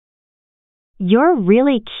 You're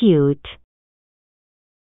really cute.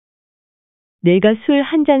 내가 술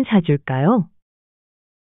한 잔 사줄까요?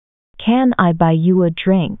 Can I buy you a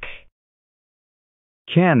drink?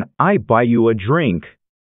 Can I buy you a drink?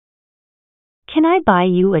 Can I buy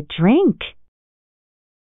you a drink?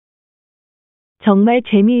 정말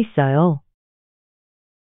재미있어요.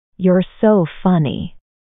 You're so funny.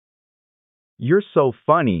 You're so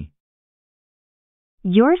funny.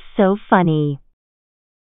 You're so funny.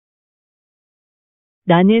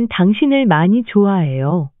 나는 당신을 많이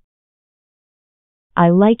좋아해요. I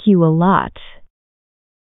like you a lot.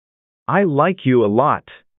 I like you a lot.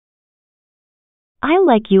 I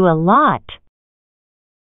like you a lot.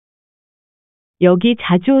 여기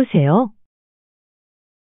자주 오세요?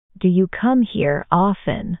 Do you come here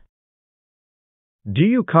often? Do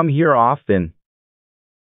you come here often?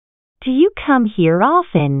 Do you come here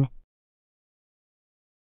often?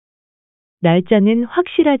 날짜는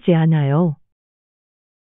확실하지 않아요.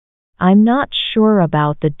 I'm not sure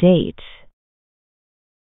about the date.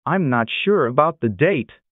 I'm not sure about the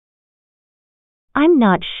date. I'm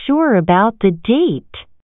not sure about the date.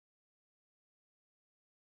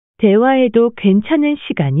 대화해도 괜찮은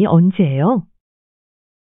시간이 언제예요?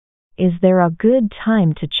 Is there a good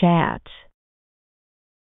time to chat?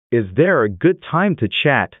 Is there a good time to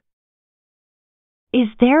chat? Is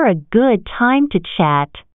there a good time to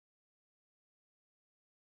chat?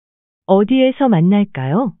 어디에서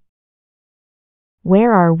만날까요?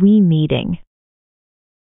 Where are we meeting?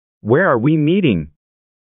 Where are we meeting?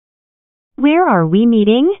 Where are we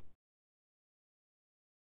meeting?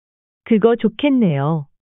 그거 좋겠네요.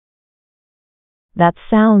 That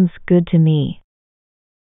sounds good to me.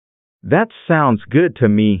 That sounds good to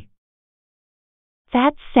me.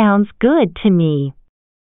 That sounds good to me.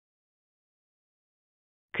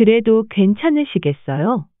 그래도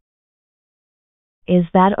괜찮으시겠어요? Is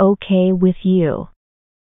that okay with you?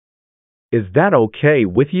 Is that okay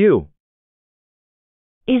with you?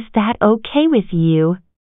 Is that okay with you?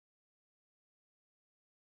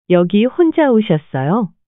 여기 혼자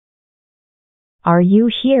오셨어요? Are you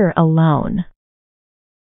here alone?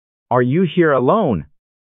 Are you here alone?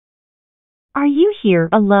 Are you here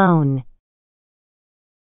alone?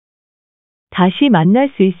 다시 만날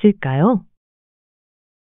수 있을까요?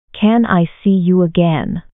 Can I see you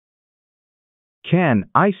again? Can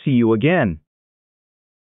I see you again?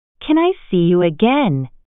 Can I see you again?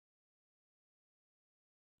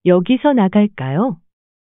 여기서 나갈까요?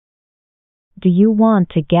 Do you want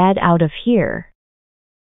to get out of here?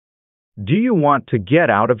 Do you want to get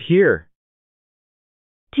out of here?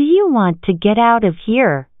 Do you want to get out of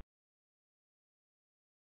here?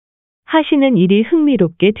 하시는 일이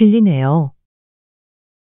흥미롭게 들리네요.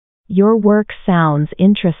 Your work sounds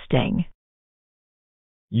interesting.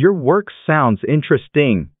 Your work sounds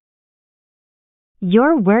interesting.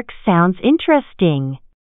 Your work sounds interesting.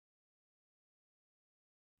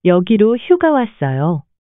 여기로 휴가 왔어요.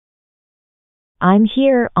 I'm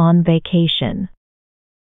here on vacation.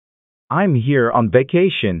 I'm here on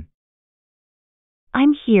vacation.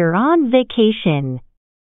 I'm here on vacation.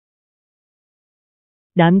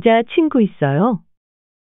 남자 친구 있어요?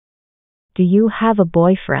 Do you have a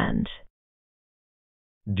boyfriend?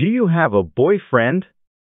 Do you have a boyfriend?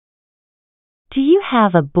 Do you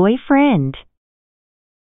have a boyfriend?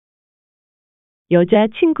 여자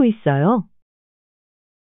친구 있어요?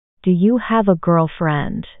 Do you have a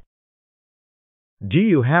girlfriend? Do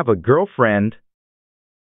you have a girlfriend?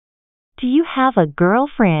 Do you have a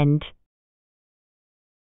girlfriend?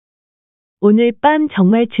 오늘 밤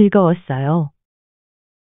정말 즐거웠어요.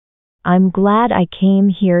 I'm glad I came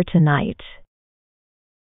here tonight.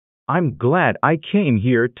 I'm glad I came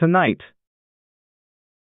here tonight.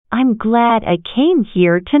 I'm glad I came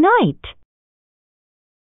here tonight.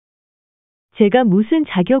 제가 무슨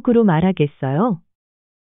자격으로 말하겠어요?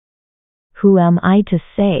 Who am I to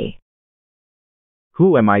say?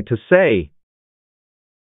 Who am I to say?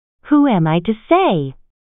 Who am I to say?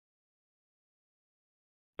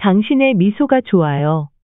 당신의 미소가 좋아요.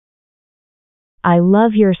 I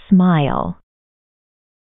love your smile.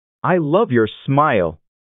 I love your smile.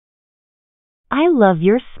 I love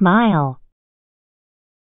your smile.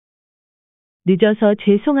 늦어서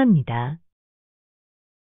죄송합니다.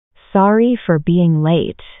 Sorry for being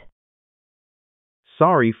late.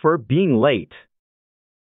 Sorry for being late.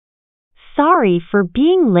 Sorry for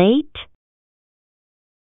being late.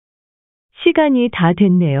 시간이 다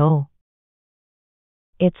됐네요.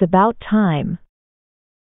 It's about time.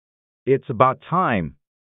 It's about time.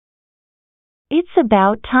 It's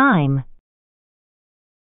about time.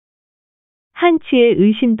 한치의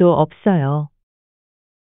의심도 없어요.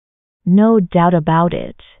 No doubt about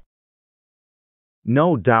it.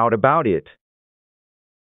 No doubt about it.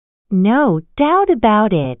 No doubt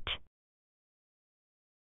about it.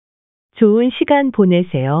 좋은 시간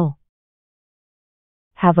보내세요.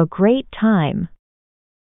 Have a great time.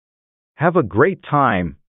 Have a great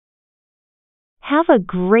time. Have a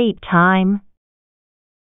great time.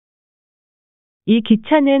 이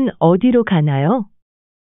기차는 어디로 가나요?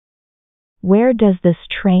 Where does this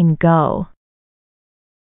train go?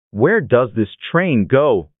 Where does this train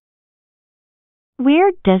go?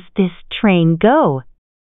 Where does this train go?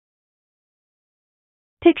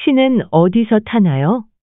 택시는 어디서 타나요?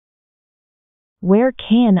 Where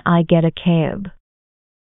can I get a cab?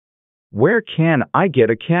 Where can I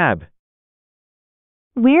get a cab?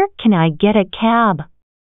 Where can I get a cab?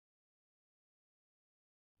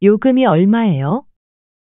 요금이 얼마예요?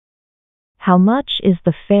 How much is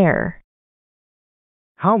the fare?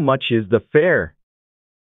 How much is the fare?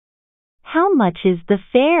 How much is the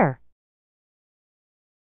fare?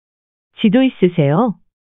 지도 있으세요?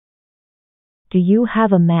 Do you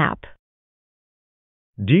have a map?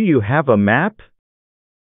 Do you have a map?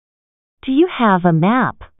 Do you have a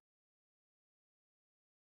map?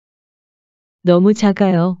 너무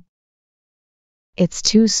작아요. It's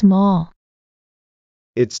too small.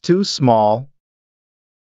 It's too small.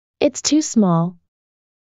 It's too small.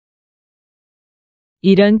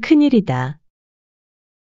 이런 큰일이다.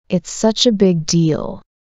 It's such a big deal.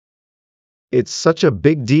 It's such a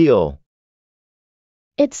big deal.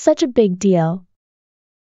 It's such a big deal.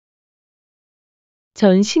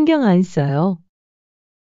 전 신경 안 써요.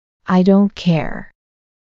 I don't care.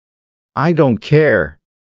 I don't care.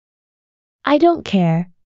 I don't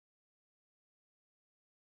care.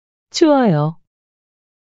 추워요.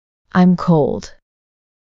 I'm cold.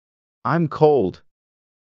 I'm cold.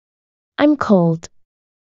 I'm cold.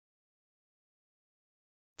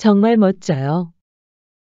 정말 멋져요.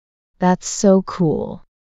 That's so cool.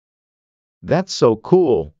 That's so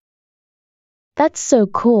cool. That's so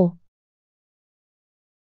cool.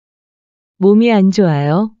 몸이 안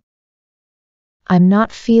좋아요. I'm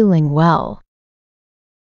not feeling well.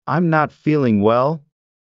 I'm not feeling well.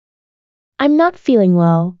 I'm not feeling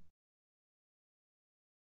well.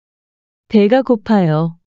 배가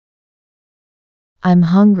고파요. I'm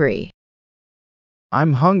hungry.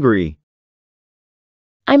 I'm hungry.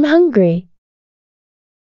 I'm hungry.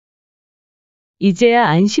 이제야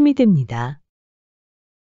안심이 됩니다.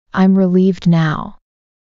 I'm relieved now.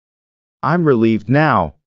 I'm relieved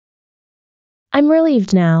now. I'm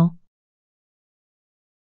relieved now.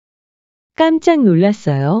 깜짝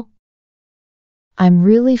놀랐어요. I'm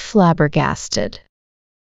really flabbergasted.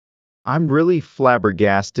 I'm really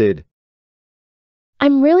flabbergasted.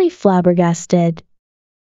 I'm really flabbergasted.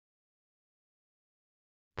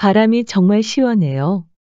 바람이 정말 시원해요.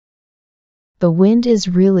 The wind is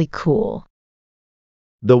really cool.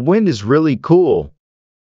 The wind is really cool.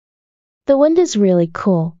 The wind is really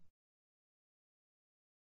cool.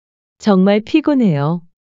 정말 피곤해요.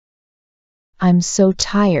 I'm so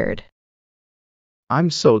tired. I'm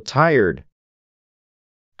so tired.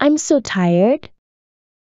 I'm so tired.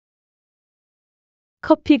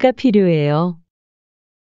 커피가 필요해요.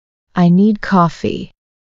 I need coffee.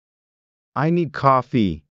 I need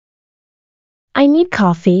coffee. I need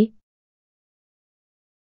coffee.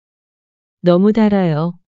 너무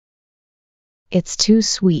달아요. It's too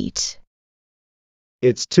sweet.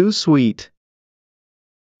 It's too sweet.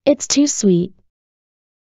 It's too sweet.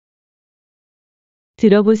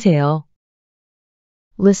 들어보세요.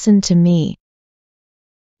 Listen to me.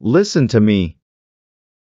 Listen to me.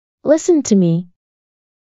 Listen to me.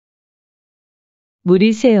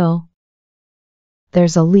 물이 새요.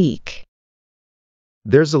 There's a leak.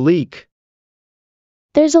 There's a leak.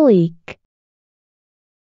 There's a leak.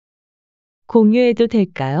 공유해도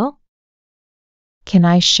될까요? Can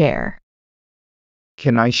I share?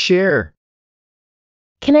 Can I share?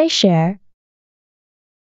 Can I share?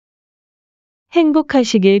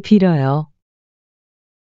 행복하시길 빌어요.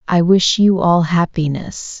 I wish you all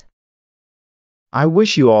happiness. I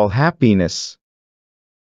wish you all happiness.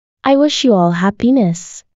 I wish you all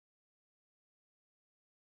happiness.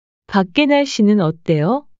 밖에 날씨는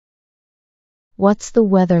어때요? What's the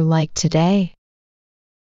weather like today?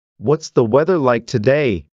 What's the weather like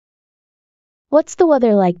today? What's the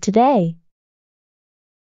weather like today?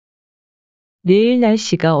 내일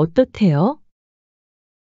날씨가 어떻대요?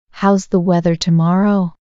 How's the weather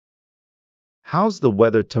tomorrow? How's the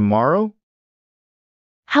weather tomorrow?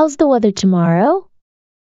 How's the weather tomorrow?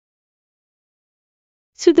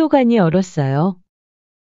 수도관이 얼었어요.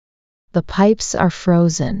 The pipes are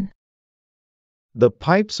frozen. The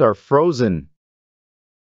pipes are frozen.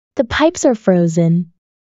 The pipes are frozen.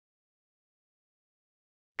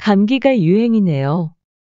 감기가 유행이네요.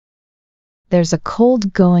 There's a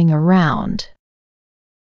cold going around.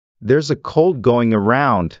 There's a cold going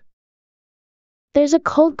around. There's a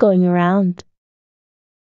cold going around.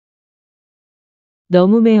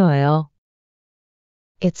 너무 매워요.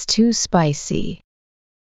 It's too spicy.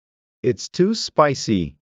 It's too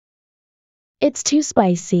spicy. It's too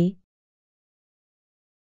spicy.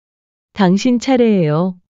 당신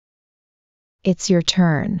차례예요. It's your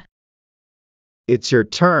turn. It's your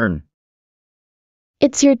turn.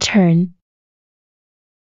 It's your turn.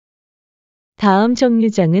 다음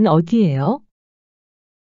정류장은 어디예요?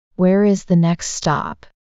 Where is the next stop?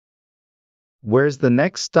 Where's the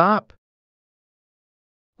next stop?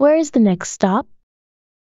 Where is the next stop?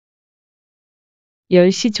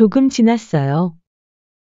 10시 조금 지났어요.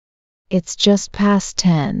 It's just past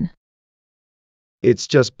 10. It's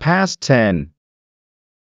just past 10.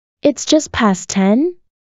 It's just past 10.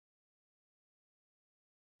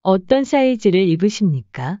 어떤 사이즈를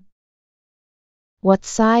입으십니까? What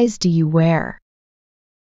size do you wear?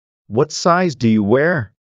 What size do you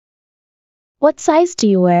wear? What size do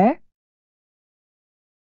you wear?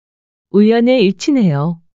 우연에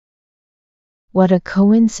일치네요. What a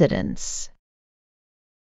coincidence.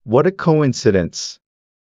 What a coincidence.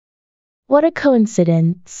 What a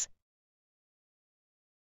coincidence.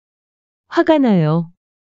 화가 나요.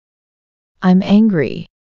 I'm angry.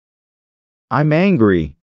 I'm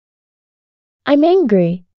angry. I'm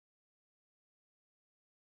angry.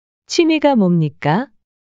 취미가 뭡니까?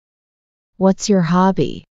 What's your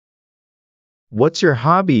hobby? What's your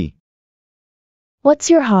hobby? What's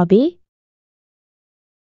your hobby?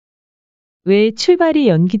 왜 출발이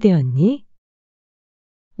연기되었니?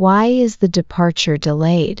 Why is the departure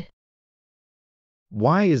delayed?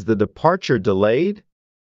 Why is the departure delayed?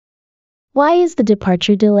 Why is the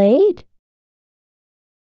departure delayed?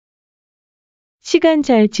 시간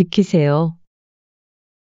잘 지키세요.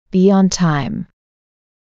 Be on time.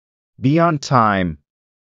 Be on time.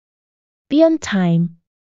 Be on time.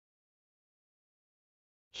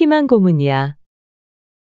 희망 고문이야.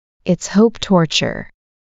 It's hope torture.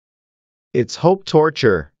 It's hope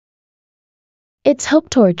torture. It's hope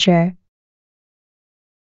torture.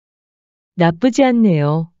 나쁘지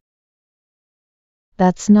않네요.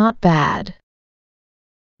 That's not bad.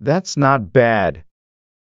 That's not bad.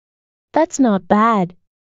 That's not bad.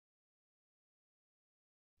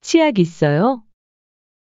 치약 있어요?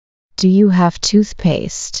 Do you have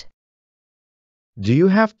toothpaste? Do you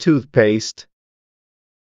have toothpaste?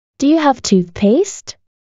 Do you have toothpaste?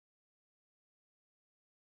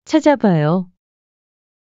 찾아봐요.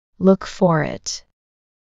 Look for it.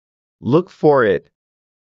 Look for it.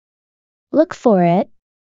 Look for it.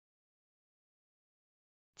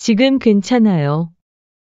 지금 괜찮아요.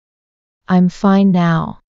 I'm fine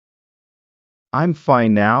now. I'm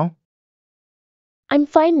fine now. I'm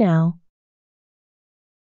fine now.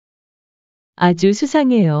 아주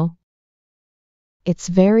수상해요. It's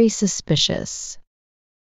very suspicious.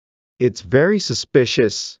 It's very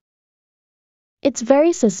suspicious. It's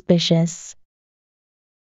very suspicious.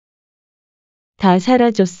 다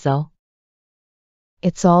사라졌어.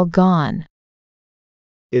 It's all gone.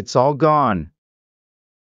 It's all gone.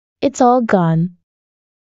 It's all gone.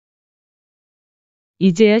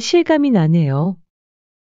 이제야 실감이 나네요.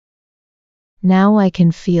 Now I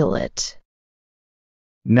can feel it.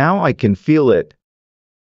 Now I can feel it.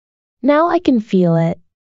 Now I can feel it.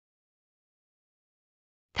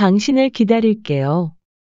 당신을 기다릴게요.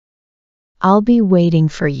 I'll be waiting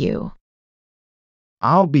for you.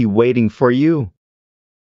 I'll be waiting for you.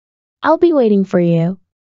 I'll be waiting for you.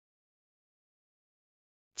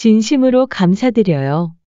 진심으로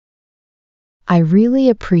감사드려요. I really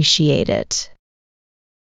appreciate it.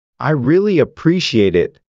 I really appreciate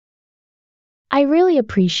it. I really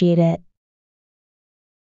appreciate it.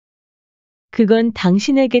 그건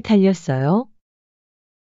당신에게 달렸어요.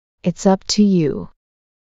 It's up to you.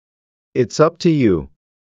 It's up to you.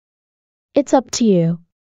 It's up to you.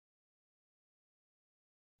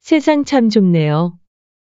 세상 참 좁네요.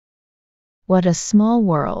 What a small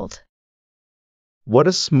world. What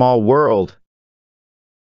a small world.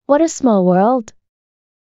 What a small world.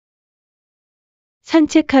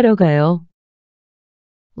 산책하러 가요.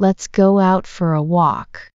 Let's go out for a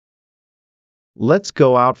walk. Let's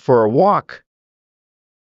go out for a walk.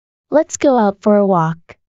 Let's go out for a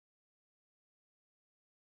walk.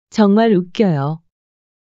 정말 웃겨요.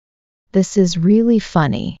 This is really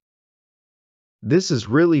funny. This is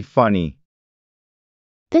really funny.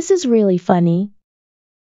 This is really funny.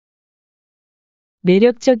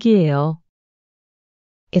 매력적이에요.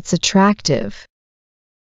 It's attractive.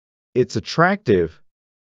 It's attractive.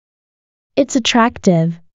 It's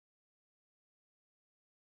attractive.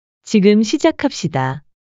 지금 시작합시다.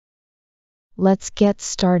 Let's get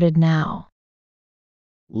started now.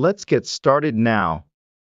 Let's get started now.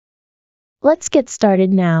 Let's get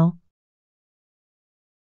started now.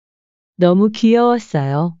 너무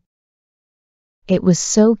귀여웠어요. It was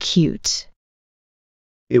so cute.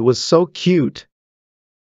 It was so cute.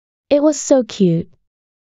 It was so cute.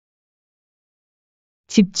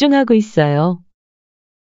 집중하고 있어요.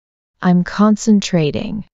 I'm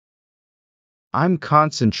concentrating. I'm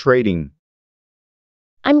concentrating.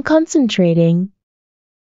 I'm concentrating.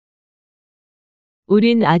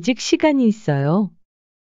 우린 아직 시간이 있어요.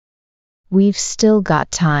 We've still got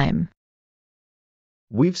time.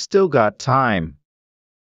 We've still got time.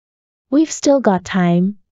 We've still got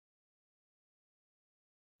time.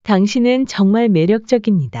 당신은 정말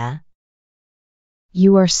매력적입니다.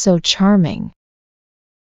 You are so charming.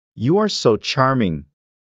 You are so charming.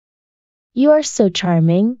 You are so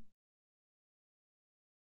charming.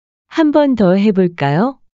 한 번 더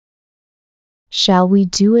해볼까요? Shall we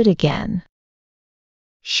do it again?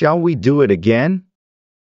 Shall we do it again?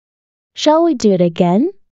 Shall we do it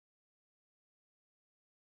again?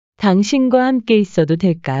 당신과 함께 있어도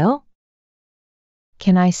될까요?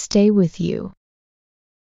 Can I stay with you?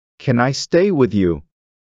 Can I stay with you?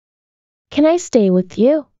 Can I stay with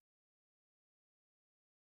you?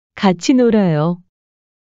 같이 놀아요.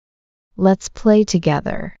 Let's play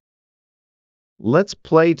together. Let's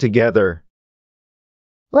play together.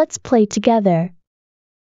 Let's play together.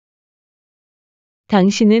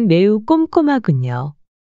 당신은 매우 꼼꼼하군요.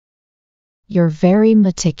 You're very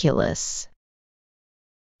meticulous.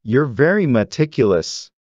 You're very meticulous.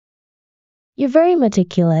 You're very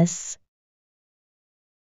meticulous.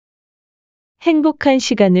 행복한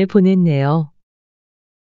시간을 보냈네요.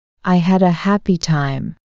 I had a happy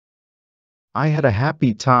time. I had a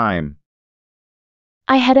happy time.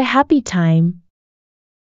 I had a happy time.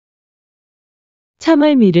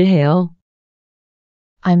 참을미를 해요.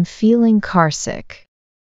 I'm feeling carsick.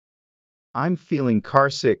 I'm feeling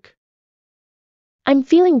carsick. I'm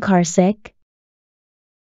feeling carsick.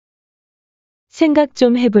 생각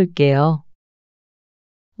좀 해볼게요.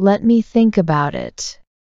 Let me think about it.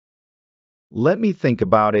 Let me think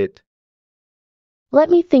about it. Let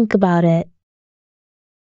me think about it.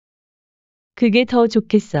 그게 더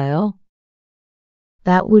좋겠어요.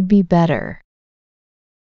 That would be better.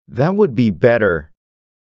 That would be better.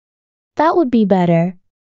 That would be better.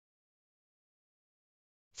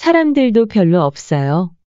 사람들도 별로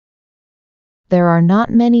없어요. There are not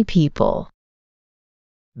many people.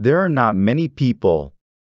 There are not many people.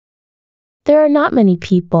 There are not many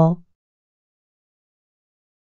people.